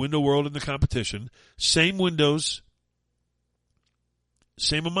two, Window World and the competition, same windows,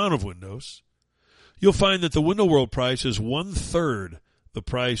 same amount of windows, you'll find that the Window World price is 1/3 the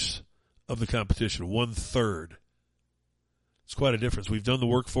price of the competition. 1/3. It's quite a difference. We've done the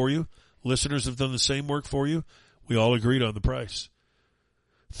work for you. Listeners have done the same work for you. We all agreed on the price.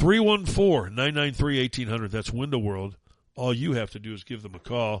 314-993-1800. That's Window World. All you have to do is give them a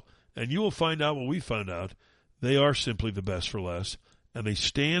call, and you will find out what we found out. They are simply the best for less, and they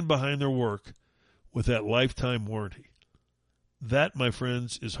stand behind their work with that lifetime warranty. That, my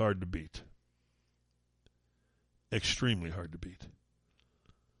friends, is hard to beat. Extremely hard to beat.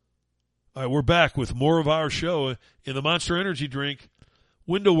 All right, we're back with more of our show in the Monster Energy drink.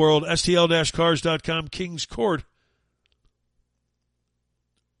 Window World, STL-Cars.com, Kings Court.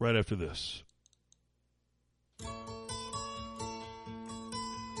 Right after this.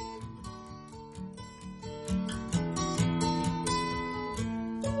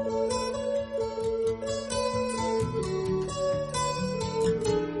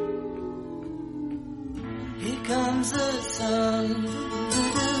 Here comes the sun.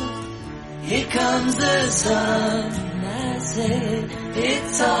 Here comes the sun. I say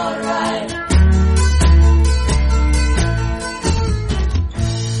it's alright.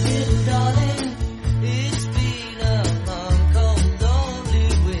 Little darling, it's been a long, cold, lonely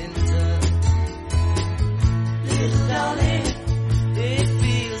winter. Little darling, it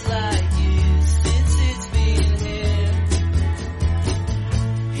feels like years since it's been here.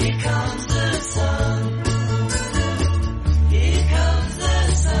 Here comes the sun. Here comes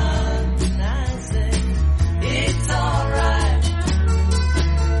the sun. I say it's alright.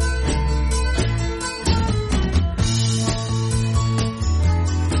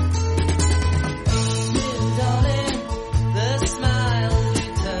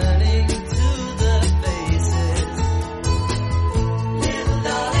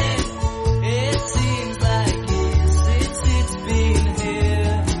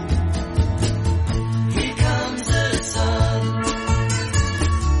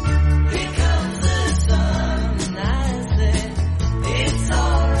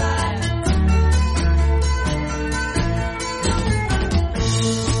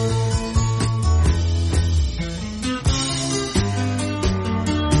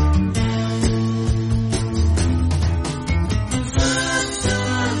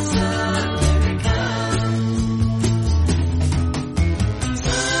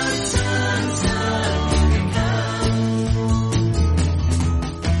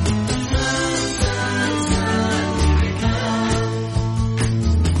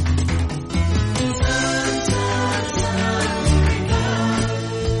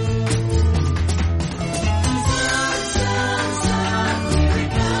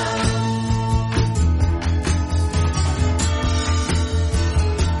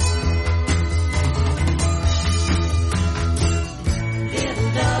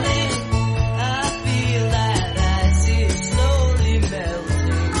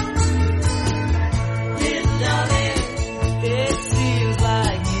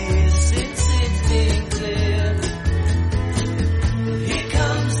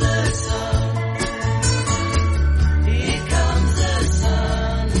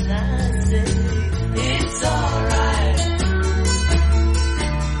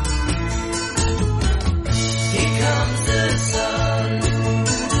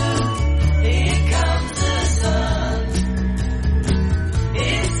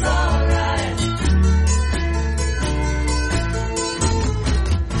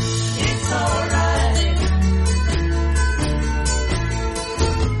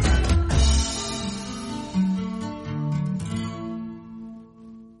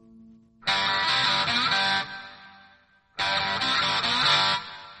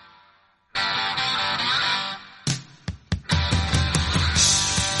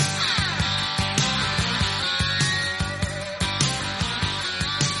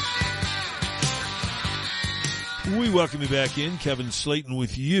 welcome you back in. Kevin Slaten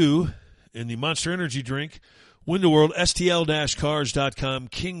with you in the Monster Energy drink. Window World, STL-Cars.com,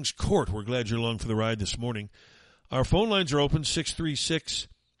 Kings Court. We're glad you're along for the ride this morning. Our phone lines are open,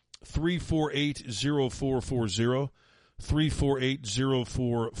 636-348-0440,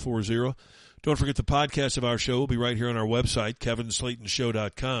 348-0440. Don't forget the podcast of our show will be right here on our website,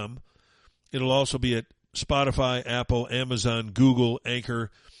 KevinSlatenShow.com. It'll also be at Spotify, Apple, Amazon, Google,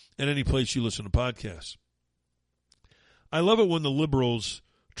 Anchor, and any place you listen to podcasts. I love it when the liberals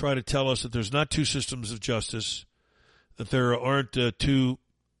try to tell us that there's not two systems of justice, that there aren't two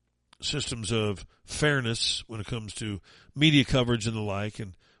systems of fairness when it comes to media coverage and the like,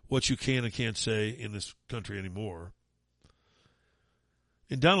 and what you can and can't say in this country anymore.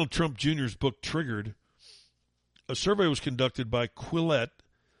 In Donald Trump Jr.'s book, Triggered, a survey was conducted by Quillette,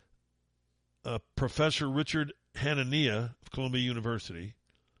 Professor Richard Hanania of Columbia University,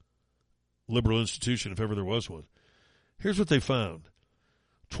 liberal institution if ever there was one. Here's what they found.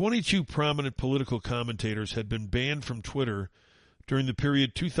 22 prominent political commentators had been banned from Twitter during the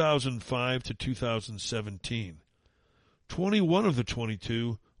period 2005 to 2017. 21 of the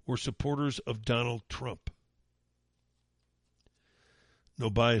 22 were supporters of Donald Trump. No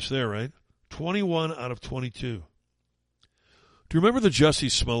bias there, right? 21 out of 22. Do you remember the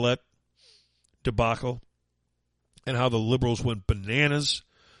Jussie Smollett debacle and how the liberals went bananas?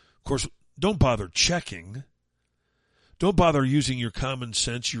 Of course, don't bother checking. Don't bother using your common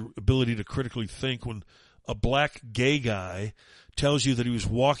sense, your ability to critically think when a black gay guy tells you that he was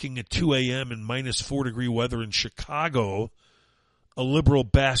walking at 2 a.m. in minus 4-degree weather in Chicago, a liberal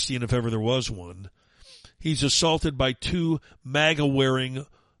bastion if ever there was one. He's assaulted by two MAGA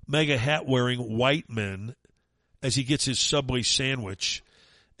hat-wearing white men as he gets his Subway sandwich,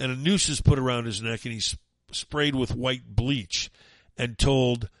 and a noose is put around his neck, and he's sprayed with white bleach and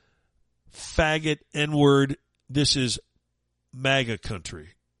told, faggot, N-word, this is MAGA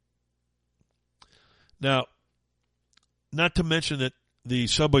country. Now, not to mention that the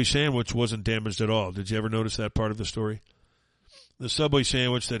Subway sandwich wasn't damaged at all. Did you ever notice that part of the story? The Subway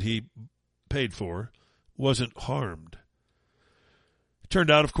sandwich that he paid for wasn't harmed. It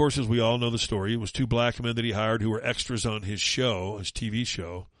turned out, of course, as we all know the story, it was two black men that he hired who were extras on his show, his TV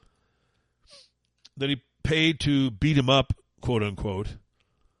show, that he paid to beat him up, quote unquote,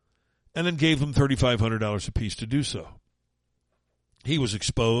 and then gave them $3,500 apiece to do so. He was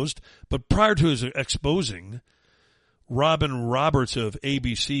exposed, but prior to his exposing, Robin Roberts of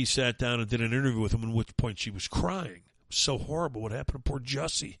ABC sat down and did an interview with him, at which point she was crying. It was so horrible what happened to poor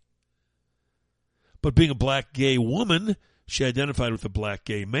Jussie. But being a black gay woman, she identified with a black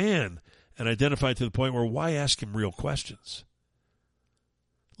gay man, and identified to the point where why ask him real questions?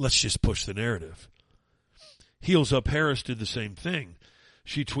 Let's just push the narrative. Heels Up Harris did the same thing.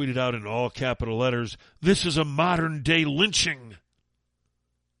 She tweeted out in all capital letters, "This is a modern-day lynching."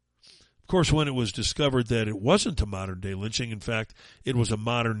 Of course, when it was discovered that it wasn't a modern-day lynching, in fact, it was a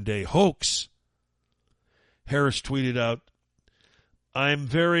modern-day hoax, Harris tweeted out, "I'm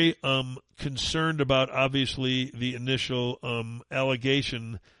very concerned about, obviously, the initial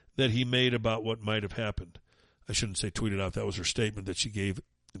allegation that he made about what might have happened." I shouldn't say tweeted out. That was her statement that she gave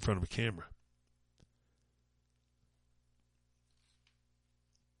in front of a camera.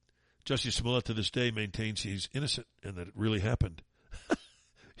 Jussie Smollett to this day maintains he's innocent and that it really happened.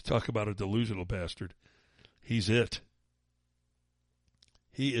 You talk about a delusional bastard. He's it.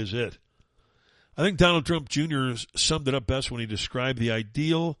 He is it. I think Donald Trump Jr. summed it up best when he described the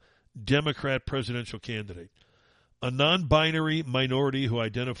ideal Democrat presidential candidate. A non-binary minority who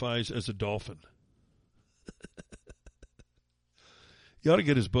identifies as a dolphin. You ought to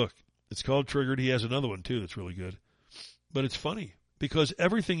get his book. It's called Triggered. He has another one, too, that's really good. But it's funny because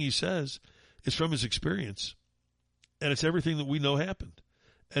everything he says is from his experience, and it's everything that we know happened,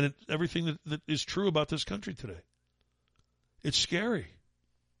 and it's everything that is true about this country today. It's scary.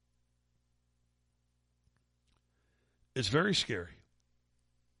 It's very scary.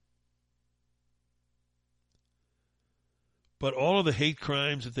 But all of the hate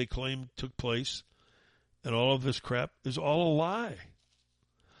crimes that they claim took place and all of this crap is all a lie.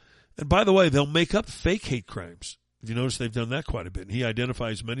 And by the way, they'll make up fake hate crimes. If you notice, they've done that quite a bit. And he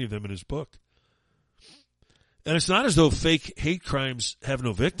identifies many of them in his book. And it's not as though fake hate crimes have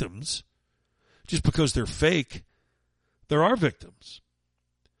no victims. Just because they're fake, there are victims.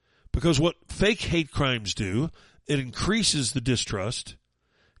 Because what fake hate crimes do, it increases the distrust.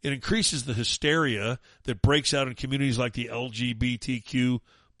 It increases the hysteria that breaks out in communities like the LGBTQ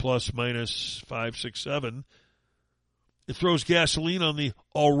plus minus 5, 6, 7. It throws gasoline on the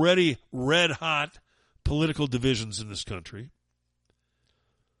already red-hot political divisions in this country.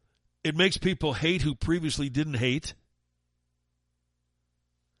 It makes people hate who previously didn't hate.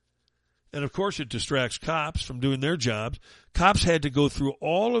 And, of course, it distracts cops from doing their jobs. Cops had to go through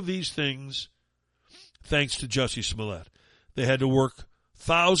all of these things thanks to Jussie Smollett. They had to work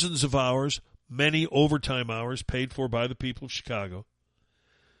thousands of hours, many overtime hours paid for by the people of Chicago.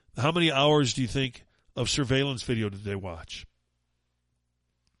 How many hours do you think of surveillance video did they watch?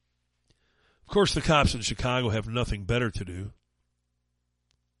 Of course, the cops in Chicago have nothing better to do.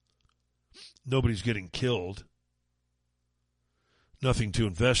 Nobody's getting killed. Nothing to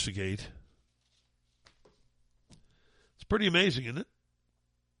investigate. It's pretty amazing, isn't it?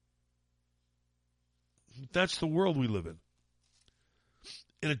 That's the world we live in.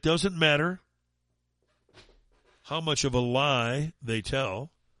 And it doesn't matter how much of a lie they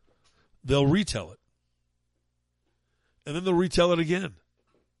tell, they'll retell it. And then they'll retell it again.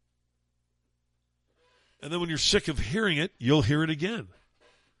 And then when you're sick of hearing it, you'll hear it again.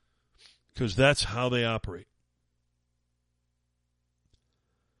 Because that's how they operate.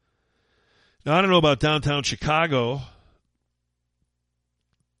 Now, I don't know about downtown Chicago,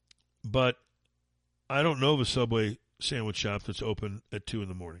 but I don't know of a Subway sandwich shop that's open at 2 in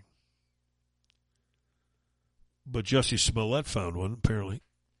the morning. But Jussie Smollett found one, apparently.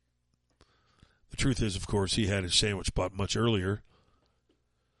 The truth is, of course, he had his sandwich bought much earlier.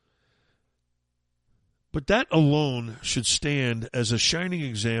 But that alone should stand as a shining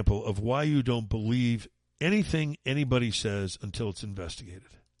example of why you don't believe anything anybody says until it's investigated.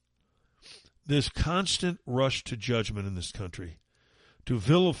 This constant rush to judgment in this country, to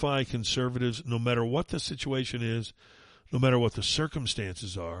vilify conservatives no matter what the situation is, no matter what the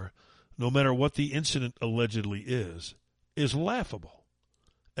circumstances are, no matter what the incident allegedly is laughable.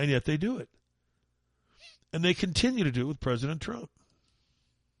 And yet they do it. And they continue to do it with President Trump.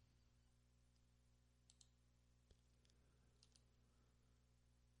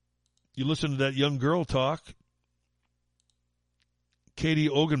 You listen to that young girl talk, Katie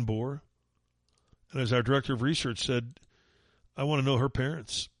Ogenbor, and as our director of research said, I want to know her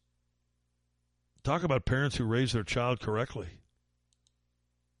parents. Talk about parents who raise their child correctly.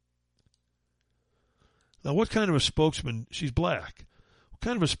 Now, what kind of a spokesman, she's black, what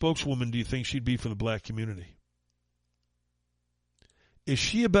kind of a spokeswoman do you think she'd be for the black community? Is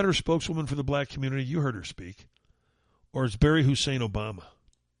she a better spokeswoman for the black community? You heard her speak. Or is Barry Hussein Obama?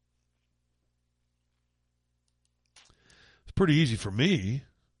 It's pretty easy for me.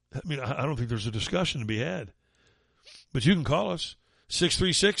 I mean, I don't think there's a discussion to be had. But you can call us,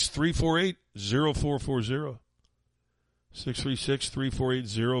 636-348-0440.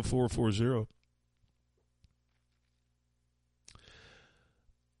 636-348-0440.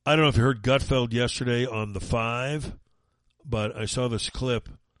 I don't know if you heard Gutfeld yesterday on The Five, but I saw this clip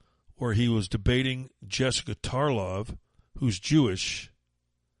where he was debating Jessica Tarlov, who's Jewish,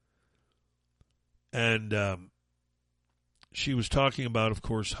 and she was talking about, of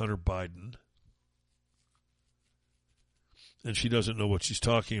course, Hunter Biden. And she doesn't know what she's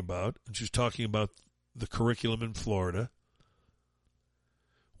talking about. And she's talking about the curriculum in Florida,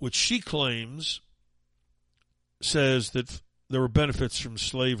 which she claims says that there were benefits from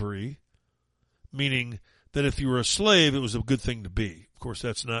slavery, meaning that if you were a slave, it was a good thing to be. Of course,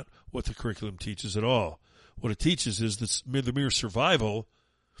 that's not what the curriculum teaches at all. What it teaches is that the mere survival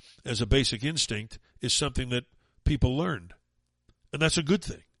as a basic instinct is something that people learned. And that's a good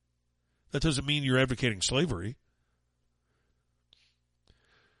thing. That doesn't mean you're advocating slavery.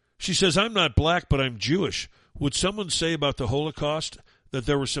 She says, I'm not black, but I'm Jewish. Would someone say about the Holocaust that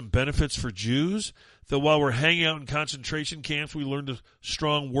there were some benefits for Jews? That while we're hanging out in concentration camps, we learned a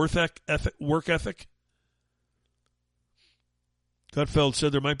strong work ethic? Gutfeld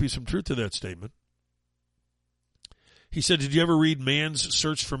said there might be some truth to that statement. He said, did you ever read Man's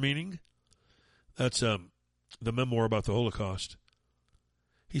Search for Meaning? That's the memoir about the Holocaust.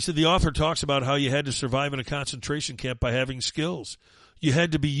 He said the author talks about how you had to survive in a concentration camp by having skills. You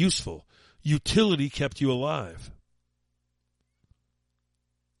had to be useful. Utility kept you alive.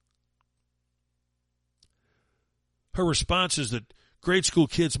 Her response is that grade school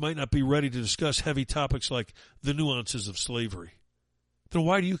kids might not be ready to discuss heavy topics like the nuances of slavery. Then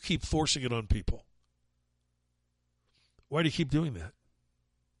why do you keep forcing it on people? Why do you keep doing that?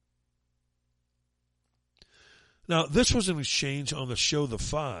 Now, this was an exchange on the show The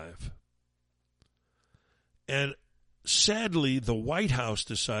Five. And sadly, the White House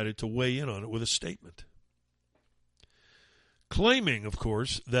decided to weigh in on it with a statement. Claiming, of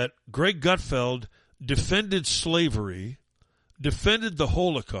course, that Greg Gutfeld defended slavery, defended the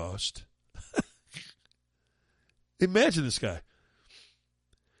Holocaust. Imagine this guy.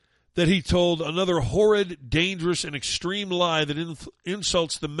 That he told another horrid, dangerous, and extreme lie that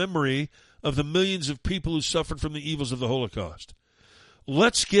insults the memory of the millions of people who suffered from the evils of the Holocaust.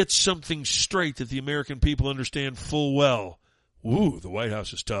 Let's get something straight that the American people understand full well. Ooh, the White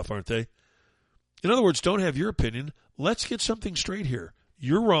House is tough, aren't they? In other words, don't have your opinion. Let's get something straight here.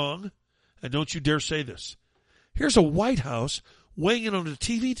 You're wrong, and don't you dare say this. Here's a White House weighing in on a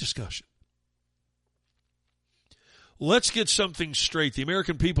TV discussion. Let's get something straight. The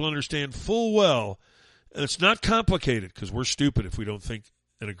American people understand full well, and it's not complicated because we're stupid if we don't think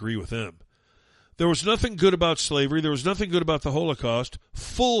and agree with them. There was nothing good about slavery. There was nothing good about the Holocaust.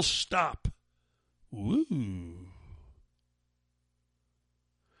 Full stop. Woo.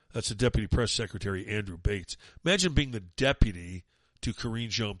 That's the Deputy Press Secretary, Andrew Bates. Imagine being the deputy to Karine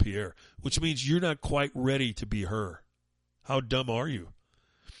Jean-Pierre, which means you're not quite ready to be her. How dumb are you?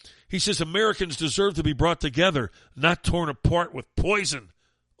 He says Americans deserve to be brought together, not torn apart with poison.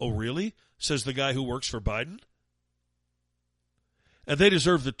 Oh, really? Says the guy who works for Biden. And they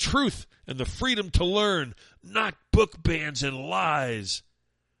deserve the truth and the freedom to learn, not book bans and lies.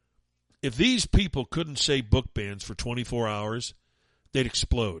 If these people couldn't say book bans for 24 hours, they'd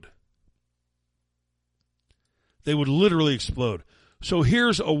explode. They would literally explode. So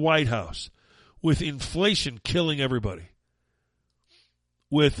here's a White House with inflation killing everybody,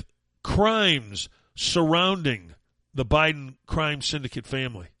 with crimes surrounding the Biden crime syndicate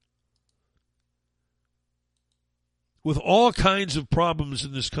family, with all kinds of problems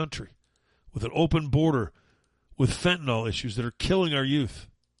in this country, with an open border, with fentanyl issues that are killing our youth,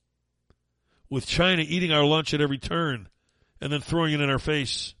 with China eating our lunch at every turn and then throwing it in our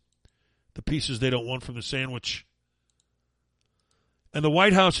face, the pieces they don't want from the sandwich. And the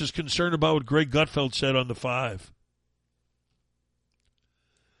White House is concerned about what Greg Gutfeld said on The Five.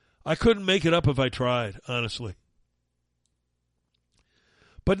 I couldn't make it up if I tried, honestly.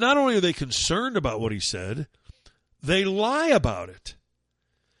 But not only are they concerned about what he said, they lie about it.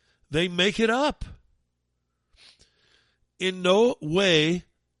 They make it up. In no way,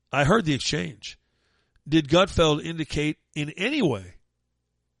 I heard the exchange, did Gutfeld indicate in any way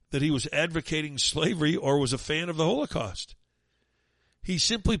that he was advocating slavery or was a fan of the Holocaust. He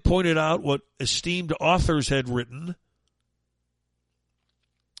simply pointed out what esteemed authors had written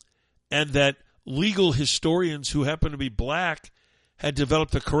and that legal historians who happen to be black had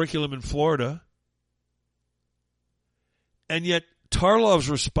developed a curriculum in Florida. And yet Tarlov's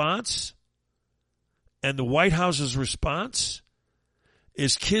response and the White House's response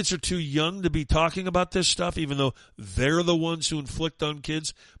is kids are too young to be talking about this stuff, even though they're the ones who inflict on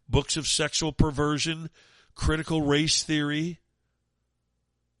kids books of sexual perversion, critical race theory.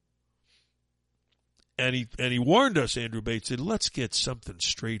 And he warned us, Andrew Bates said, let's get something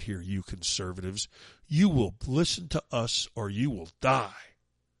straight here, you conservatives. You will listen to us or you will die.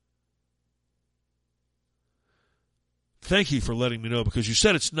 Thank you for letting me know, because you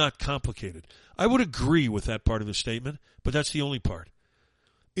said it's not complicated. I would agree with that part of the statement, but that's the only part.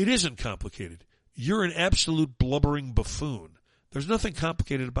 It isn't complicated. You're an absolute blubbering buffoon. There's nothing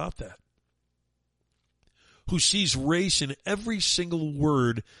complicated about that. Who sees race in every single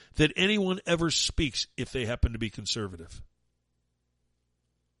word that anyone ever speaks if they happen to be conservative.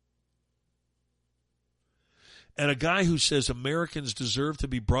 And a guy who says Americans deserve to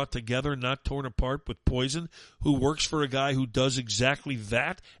be brought together, not torn apart with poison, who works for a guy who does exactly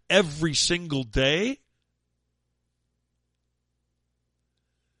that every single day.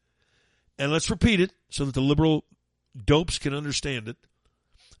 And let's repeat it so that the liberal dopes can understand it.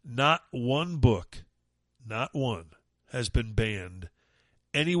 Not one book, not one, has been banned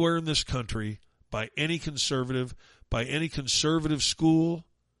anywhere in this country by any conservative school,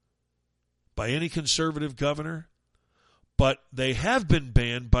 by any conservative governor, but they have been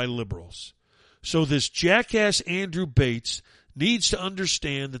banned by liberals. So this jackass Andrew Bates needs to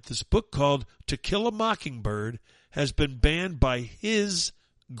understand that this book called To Kill a Mockingbird has been banned by his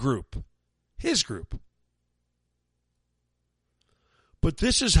group. His group. But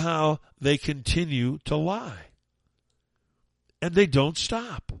this is how they continue to lie. And they don't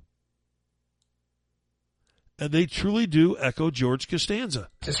stop. And they truly do echo George Costanza.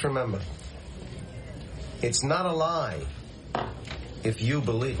 Just remember, it's not a lie if you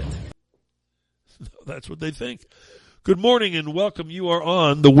believe it. That's what they think. Good morning and welcome. You are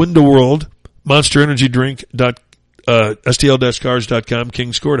on the Window World, Monster Energy Drink, STL-cars.com.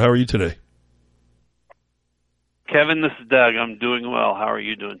 King's Court, how are you today? Kevin, this is Doug. I'm doing well. How are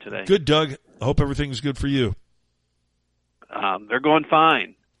you doing today? Good, Doug. I hope everything's good for you. They're going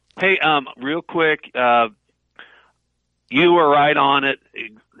fine. Hey, real quick, you were right on it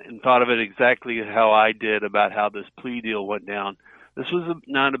and thought of it exactly how I did about how this plea deal went down. This was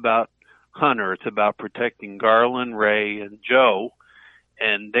not about Hunter. It's about protecting Garland, Ray, and Joe,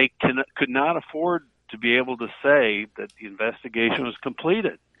 and they could not afford to be able to say that the investigation was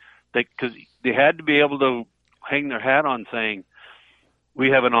completed. Because they had to be able to hang their hat on saying, we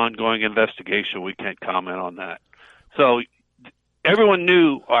have an ongoing investigation, we can't comment on that. So everyone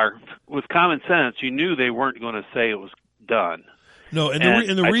knew, or with common sense, you knew they weren't going to say it was done. No, and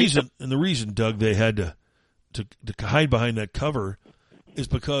the reason, Doug, they had to hide behind that cover is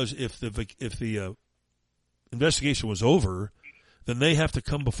because if the investigation was over, then they have to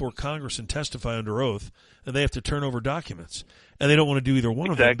come before Congress and testify under oath, and they have to turn over documents. And they don't want to do either one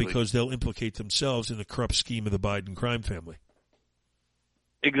of them because they'll implicate themselves in the corrupt scheme of the Biden crime family.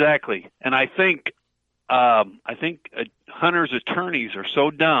 Exactly. And I think Hunter's attorneys are so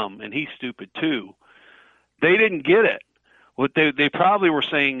dumb, and he's stupid too. They didn't get it. What they probably were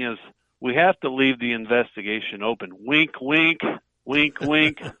saying is, we have to leave the investigation open. Wink, wink, wink,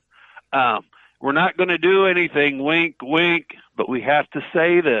 wink. We're not going to do anything, wink, wink, but we have to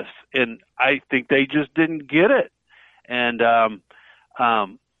say this. And I think they just didn't get it. And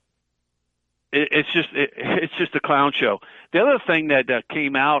it's just a clown show. The other thing that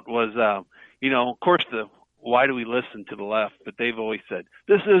came out was, of course, why do we listen to the left? But they've always said,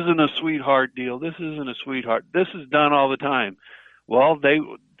 this isn't a sweetheart deal. This isn't a sweetheart. This is done all the time. Well,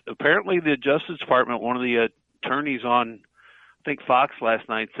 apparently the Justice Department, one of the attorneys on, I think Fox last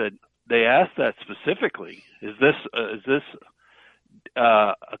night said, they asked that specifically. Is this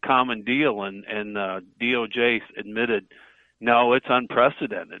a common deal? And DOJ admitted, no, it's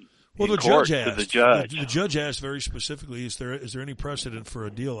unprecedented. Well, the judge asked. The judge asked very specifically, is there any precedent for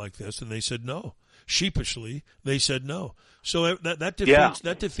a deal like this? And they said no. Sheepishly, they said no. So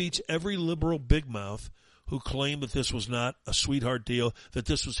that defeats every liberal big mouth who claimed that this was not a sweetheart deal, that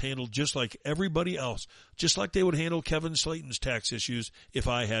this was handled just like everybody else, just like they would handle Kevin Slaten's tax issues if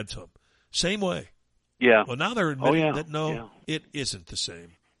I had some. Same way. Yeah. Well, now they're admitting that it isn't the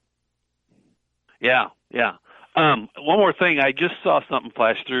same. Yeah, yeah. One more thing. I just saw something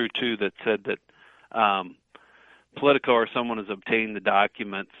flash through, too, that said that Politico or someone has obtained the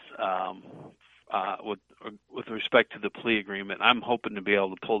documents with respect to the plea agreement. I'm hoping to be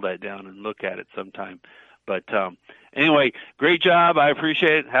able to pull that down and look at it sometime. But anyway, great job. I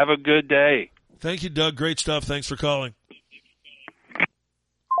appreciate it. Have a good day. Thank you, Doug. Great stuff. Thanks for calling.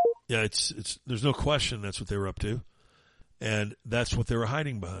 Yeah, there's no question that's what they were up to, and that's what they were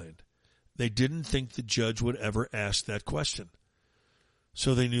hiding behind. They didn't think the judge would ever ask that question,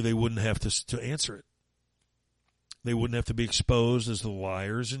 so they knew they wouldn't have to answer it. They wouldn't have to be exposed as the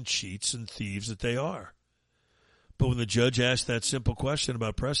liars and cheats and thieves that they are. But when the judge asked that simple question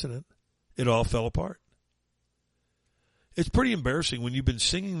about precedent, it all fell apart. It's pretty embarrassing when you've been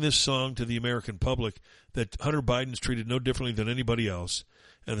singing this song to the American public that Hunter Biden's treated no differently than anybody else,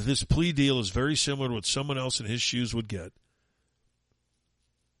 and that this plea deal is very similar to what someone else in his shoes would get.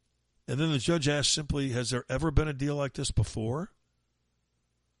 And then the judge asked simply, has there ever been a deal like this before?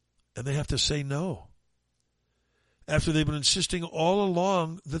 And they have to say no, after they've been insisting all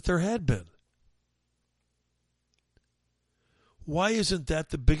along that there had been. Why isn't that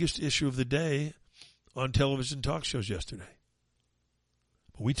the biggest issue of the day on television talk shows yesterday?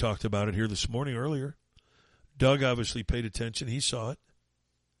 We talked about it here this morning earlier. Doug obviously paid attention. He saw it.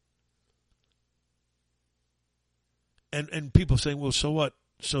 And people saying, well, so what?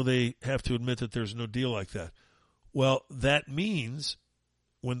 So they have to admit that there's no deal like that. Well, that means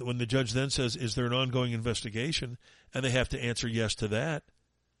when the judge then says, is there an ongoing investigation? And they have to answer yes to that.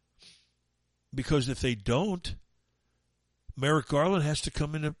 Because if they don't, Merrick Garland has to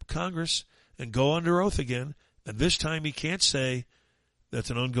come into Congress and go under oath again. And this time he can't say that's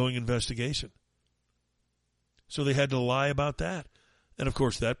an ongoing investigation. So they had to lie about that. And of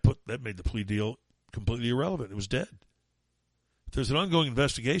course that made the plea deal completely irrelevant. It was dead. If there's an ongoing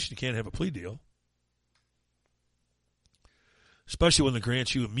investigation, you can't have a plea deal. Especially when it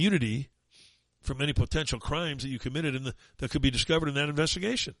grants you immunity from any potential crimes that you committed that could be discovered in that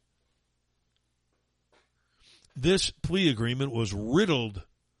investigation. This plea agreement was riddled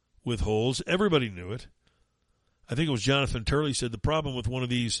with holes. Everybody knew it. I think it was Jonathan Turley said the problem with one of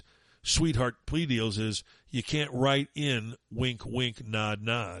these sweetheart plea deals is you can't write in wink, wink, nod,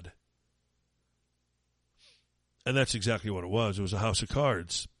 nod. And that's exactly what it was. It was a house of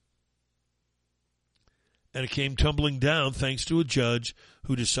cards. And it came tumbling down thanks to a judge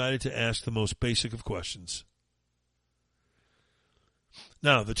who decided to ask the most basic of questions.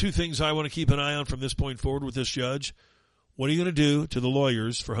 Now, the two things I want to keep an eye on from this point forward with this judge, what are you going to do to the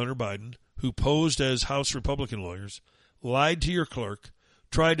lawyers for Hunter Biden who posed as House Republican lawyers, lied to your clerk,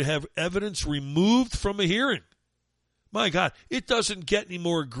 tried to have evidence removed from a hearing? My God, it doesn't get any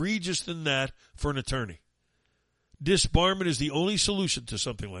more egregious than that for an attorney. Disbarment is the only solution to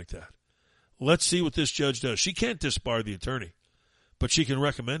something like that. Let's see what this judge does. She can't disbar the attorney, but she can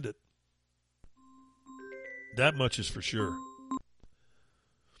recommend it. That much is for sure.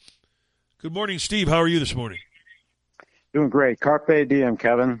 Good morning, Steve. How are you this morning? Doing great. Carpe diem,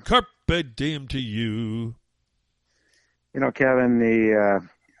 Kevin. Carpe diem to you. You know, Kevin,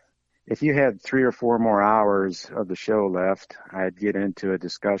 if you had 3 or 4 more hours of the show left, I'd get into a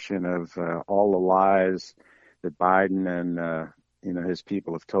discussion of all the lies that Biden and his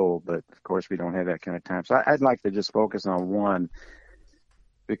people have told. But of course, we don't have that kind of time. So I'd like to just focus on one,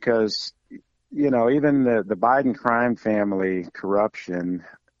 because even the Biden crime family corruption,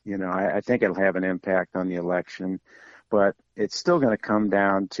 I think it'll have an impact on the election, but it's still going to come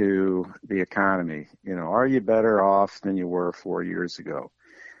down to the economy. Are you better off than you were 4 years ago?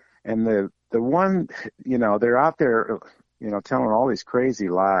 And the one, they're out there, telling all these crazy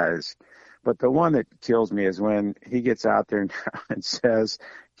lies. But the one that kills me is when he gets out there now and says,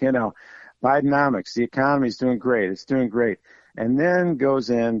 Bidenomics, the economy's doing great. It's doing great. And then goes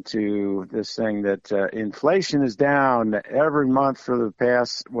into this thing that inflation is down every month for the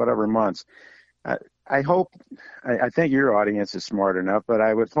past whatever months. I think your audience is smart enough, but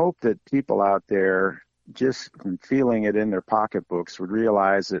I would hope that people out there just feeling it in their pocketbooks would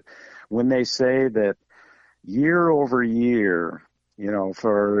realize that when they say that year over year,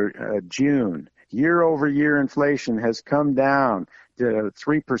 for June, year over year inflation has come down to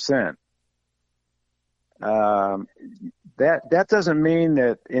 3%. That doesn't mean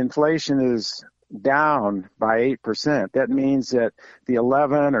that inflation is down by 8%. That means that the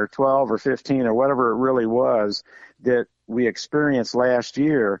 11 or 12 or 15 or whatever it really was that we experienced last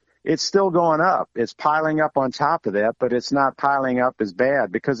year, it's still going up. It's piling up on top of that, but it's not piling up as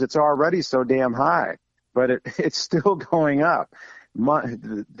bad because it's already so damn high. But it's still going up.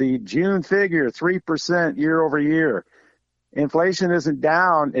 The June figure, 3% year over year. Inflation isn't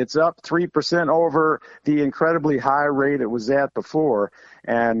down. It's up 3% over the incredibly high rate it was at before.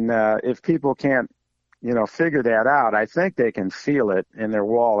 And if people can't, figure that out, I think they can feel it in their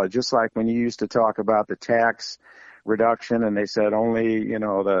wallet, just like when you used to talk about the tax reduction and they said only,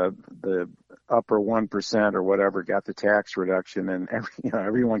 the upper 1% or whatever got the tax reduction, and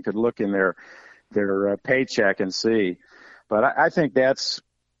everyone could look in their paycheck and see. But I think that's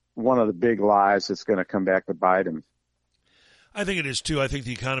one of the big lies that's going to come back to bite him. I think it is too. I think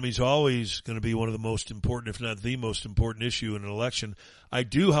the economy is always going to be one of the most important, if not the most important issue in an election. I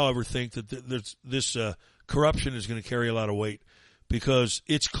do, however, think that this corruption is going to carry a lot of weight, because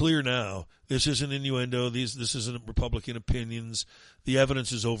it's clear now this isn't innuendo. This isn't Republican opinions. The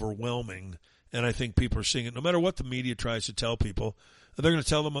evidence is overwhelming, and I think people are seeing it. No matter what the media tries to tell people, they're going to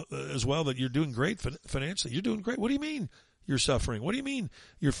tell them as well that you're doing great financially. You're doing great. What do you mean you're suffering? What do you mean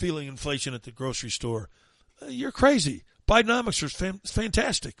you're feeling inflation at the grocery store? You're crazy. Bidenomics are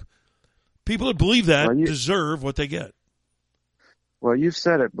fantastic. People that believe that deserve what they get. Well, you've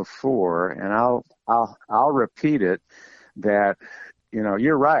said it before, and I'll repeat it, that,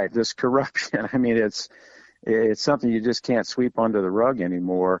 you're right. This corruption, I mean, it's something you just can't sweep under the rug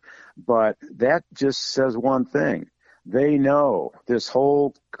anymore. But that just says one thing. They know this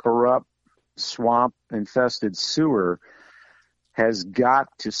whole corrupt, swamp-infested sewer has got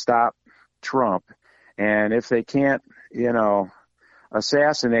to stop Trump. And if they can't,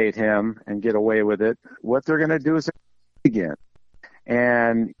 assassinate him and get away with it, what they're going to do is again.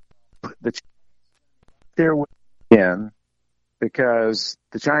 And they're in, because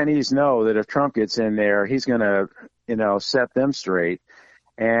the Chinese know that if Trump gets in there, he's going to, set them straight.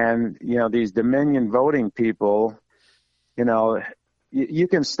 And, these Dominion voting people, you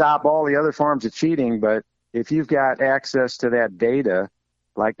can stop all the other forms of cheating, but if you've got access to that data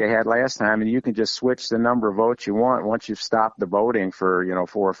like they had last time, and you can just switch the number of votes you want once you've stopped the voting for,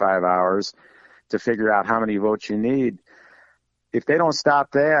 4 or 5 hours to figure out how many votes you need. If they don't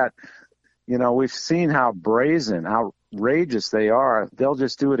stop that, we've seen how brazen, outrageous they are. They'll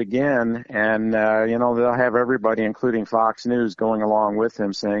just do it again, and, they'll have everybody, including Fox News, going along with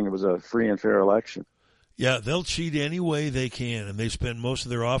him saying it was a free and fair election. Yeah, they'll cheat any way they can, and they spend most of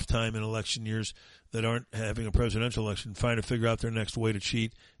their off time in election years that aren't having a presidential election trying to figure out their next way to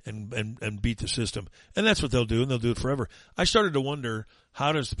cheat and beat the system. And that's what they'll do, and they'll do it forever. I started to wonder,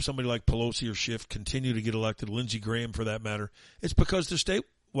 how does somebody like Pelosi or Schiff continue to get elected, Lindsey Graham for that matter? It's because the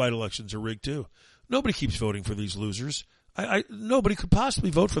statewide elections are rigged too. Nobody keeps voting for these losers. Nobody could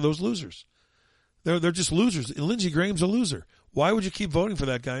possibly vote for those losers. They're just losers. And Lindsey Graham's a loser. Why would you keep voting for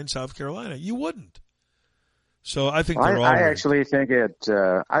that guy in South Carolina? You wouldn't. So I think they're all I actually think it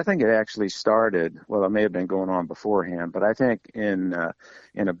actually started, well, it may have been going on beforehand, but I think in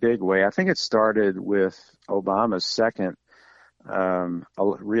a big way, I think it started with Obama's second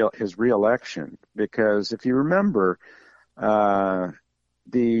his reelection, because if you remember,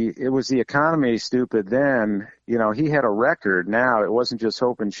 it was the economy, stupid then. You know, he had a record. Now it wasn't just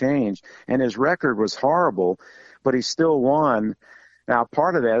hope and change, and his record was horrible, but he still won. Now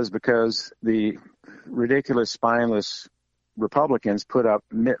part of that is because the ridiculous, spineless Republicans put up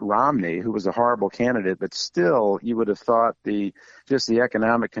Mitt Romney, who was a horrible candidate, but still you would have thought the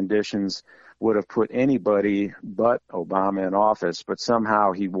economic conditions would have put anybody but Obama in office, but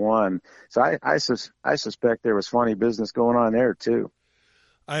somehow he won. So I suspect there was funny business going on there too.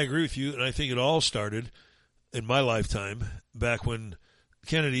 I agree with you, and I think it all started in my lifetime back when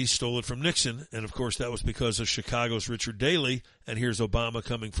Kennedy stole it from Nixon, and of course that was because of Chicago's Richard Daley, and here's Obama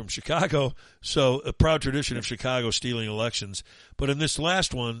coming from Chicago, so a proud tradition of Chicago stealing elections. But in this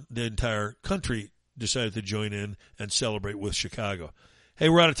last one, the entire country decided to join in and celebrate with Chicago. Hey,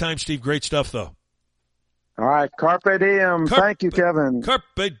 we're out of time, Steve. Great stuff, though. All right, carpe diem. Thank you, Kevin.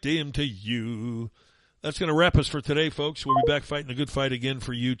 Carpe diem to you. That's going to wrap us for today, folks. We'll be back fighting a good fight again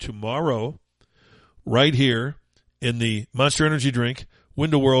for you tomorrow, right here in the Monster Energy Drink,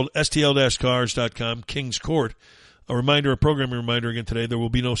 Window World, STL-Cars.com, Kings Court. A programming reminder again today. There will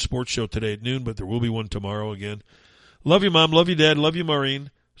be no sports show today at noon, but there will be one tomorrow again. Love you, Mom. Love you, Dad. Love you,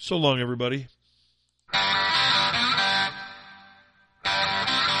 Maureen. So long, everybody.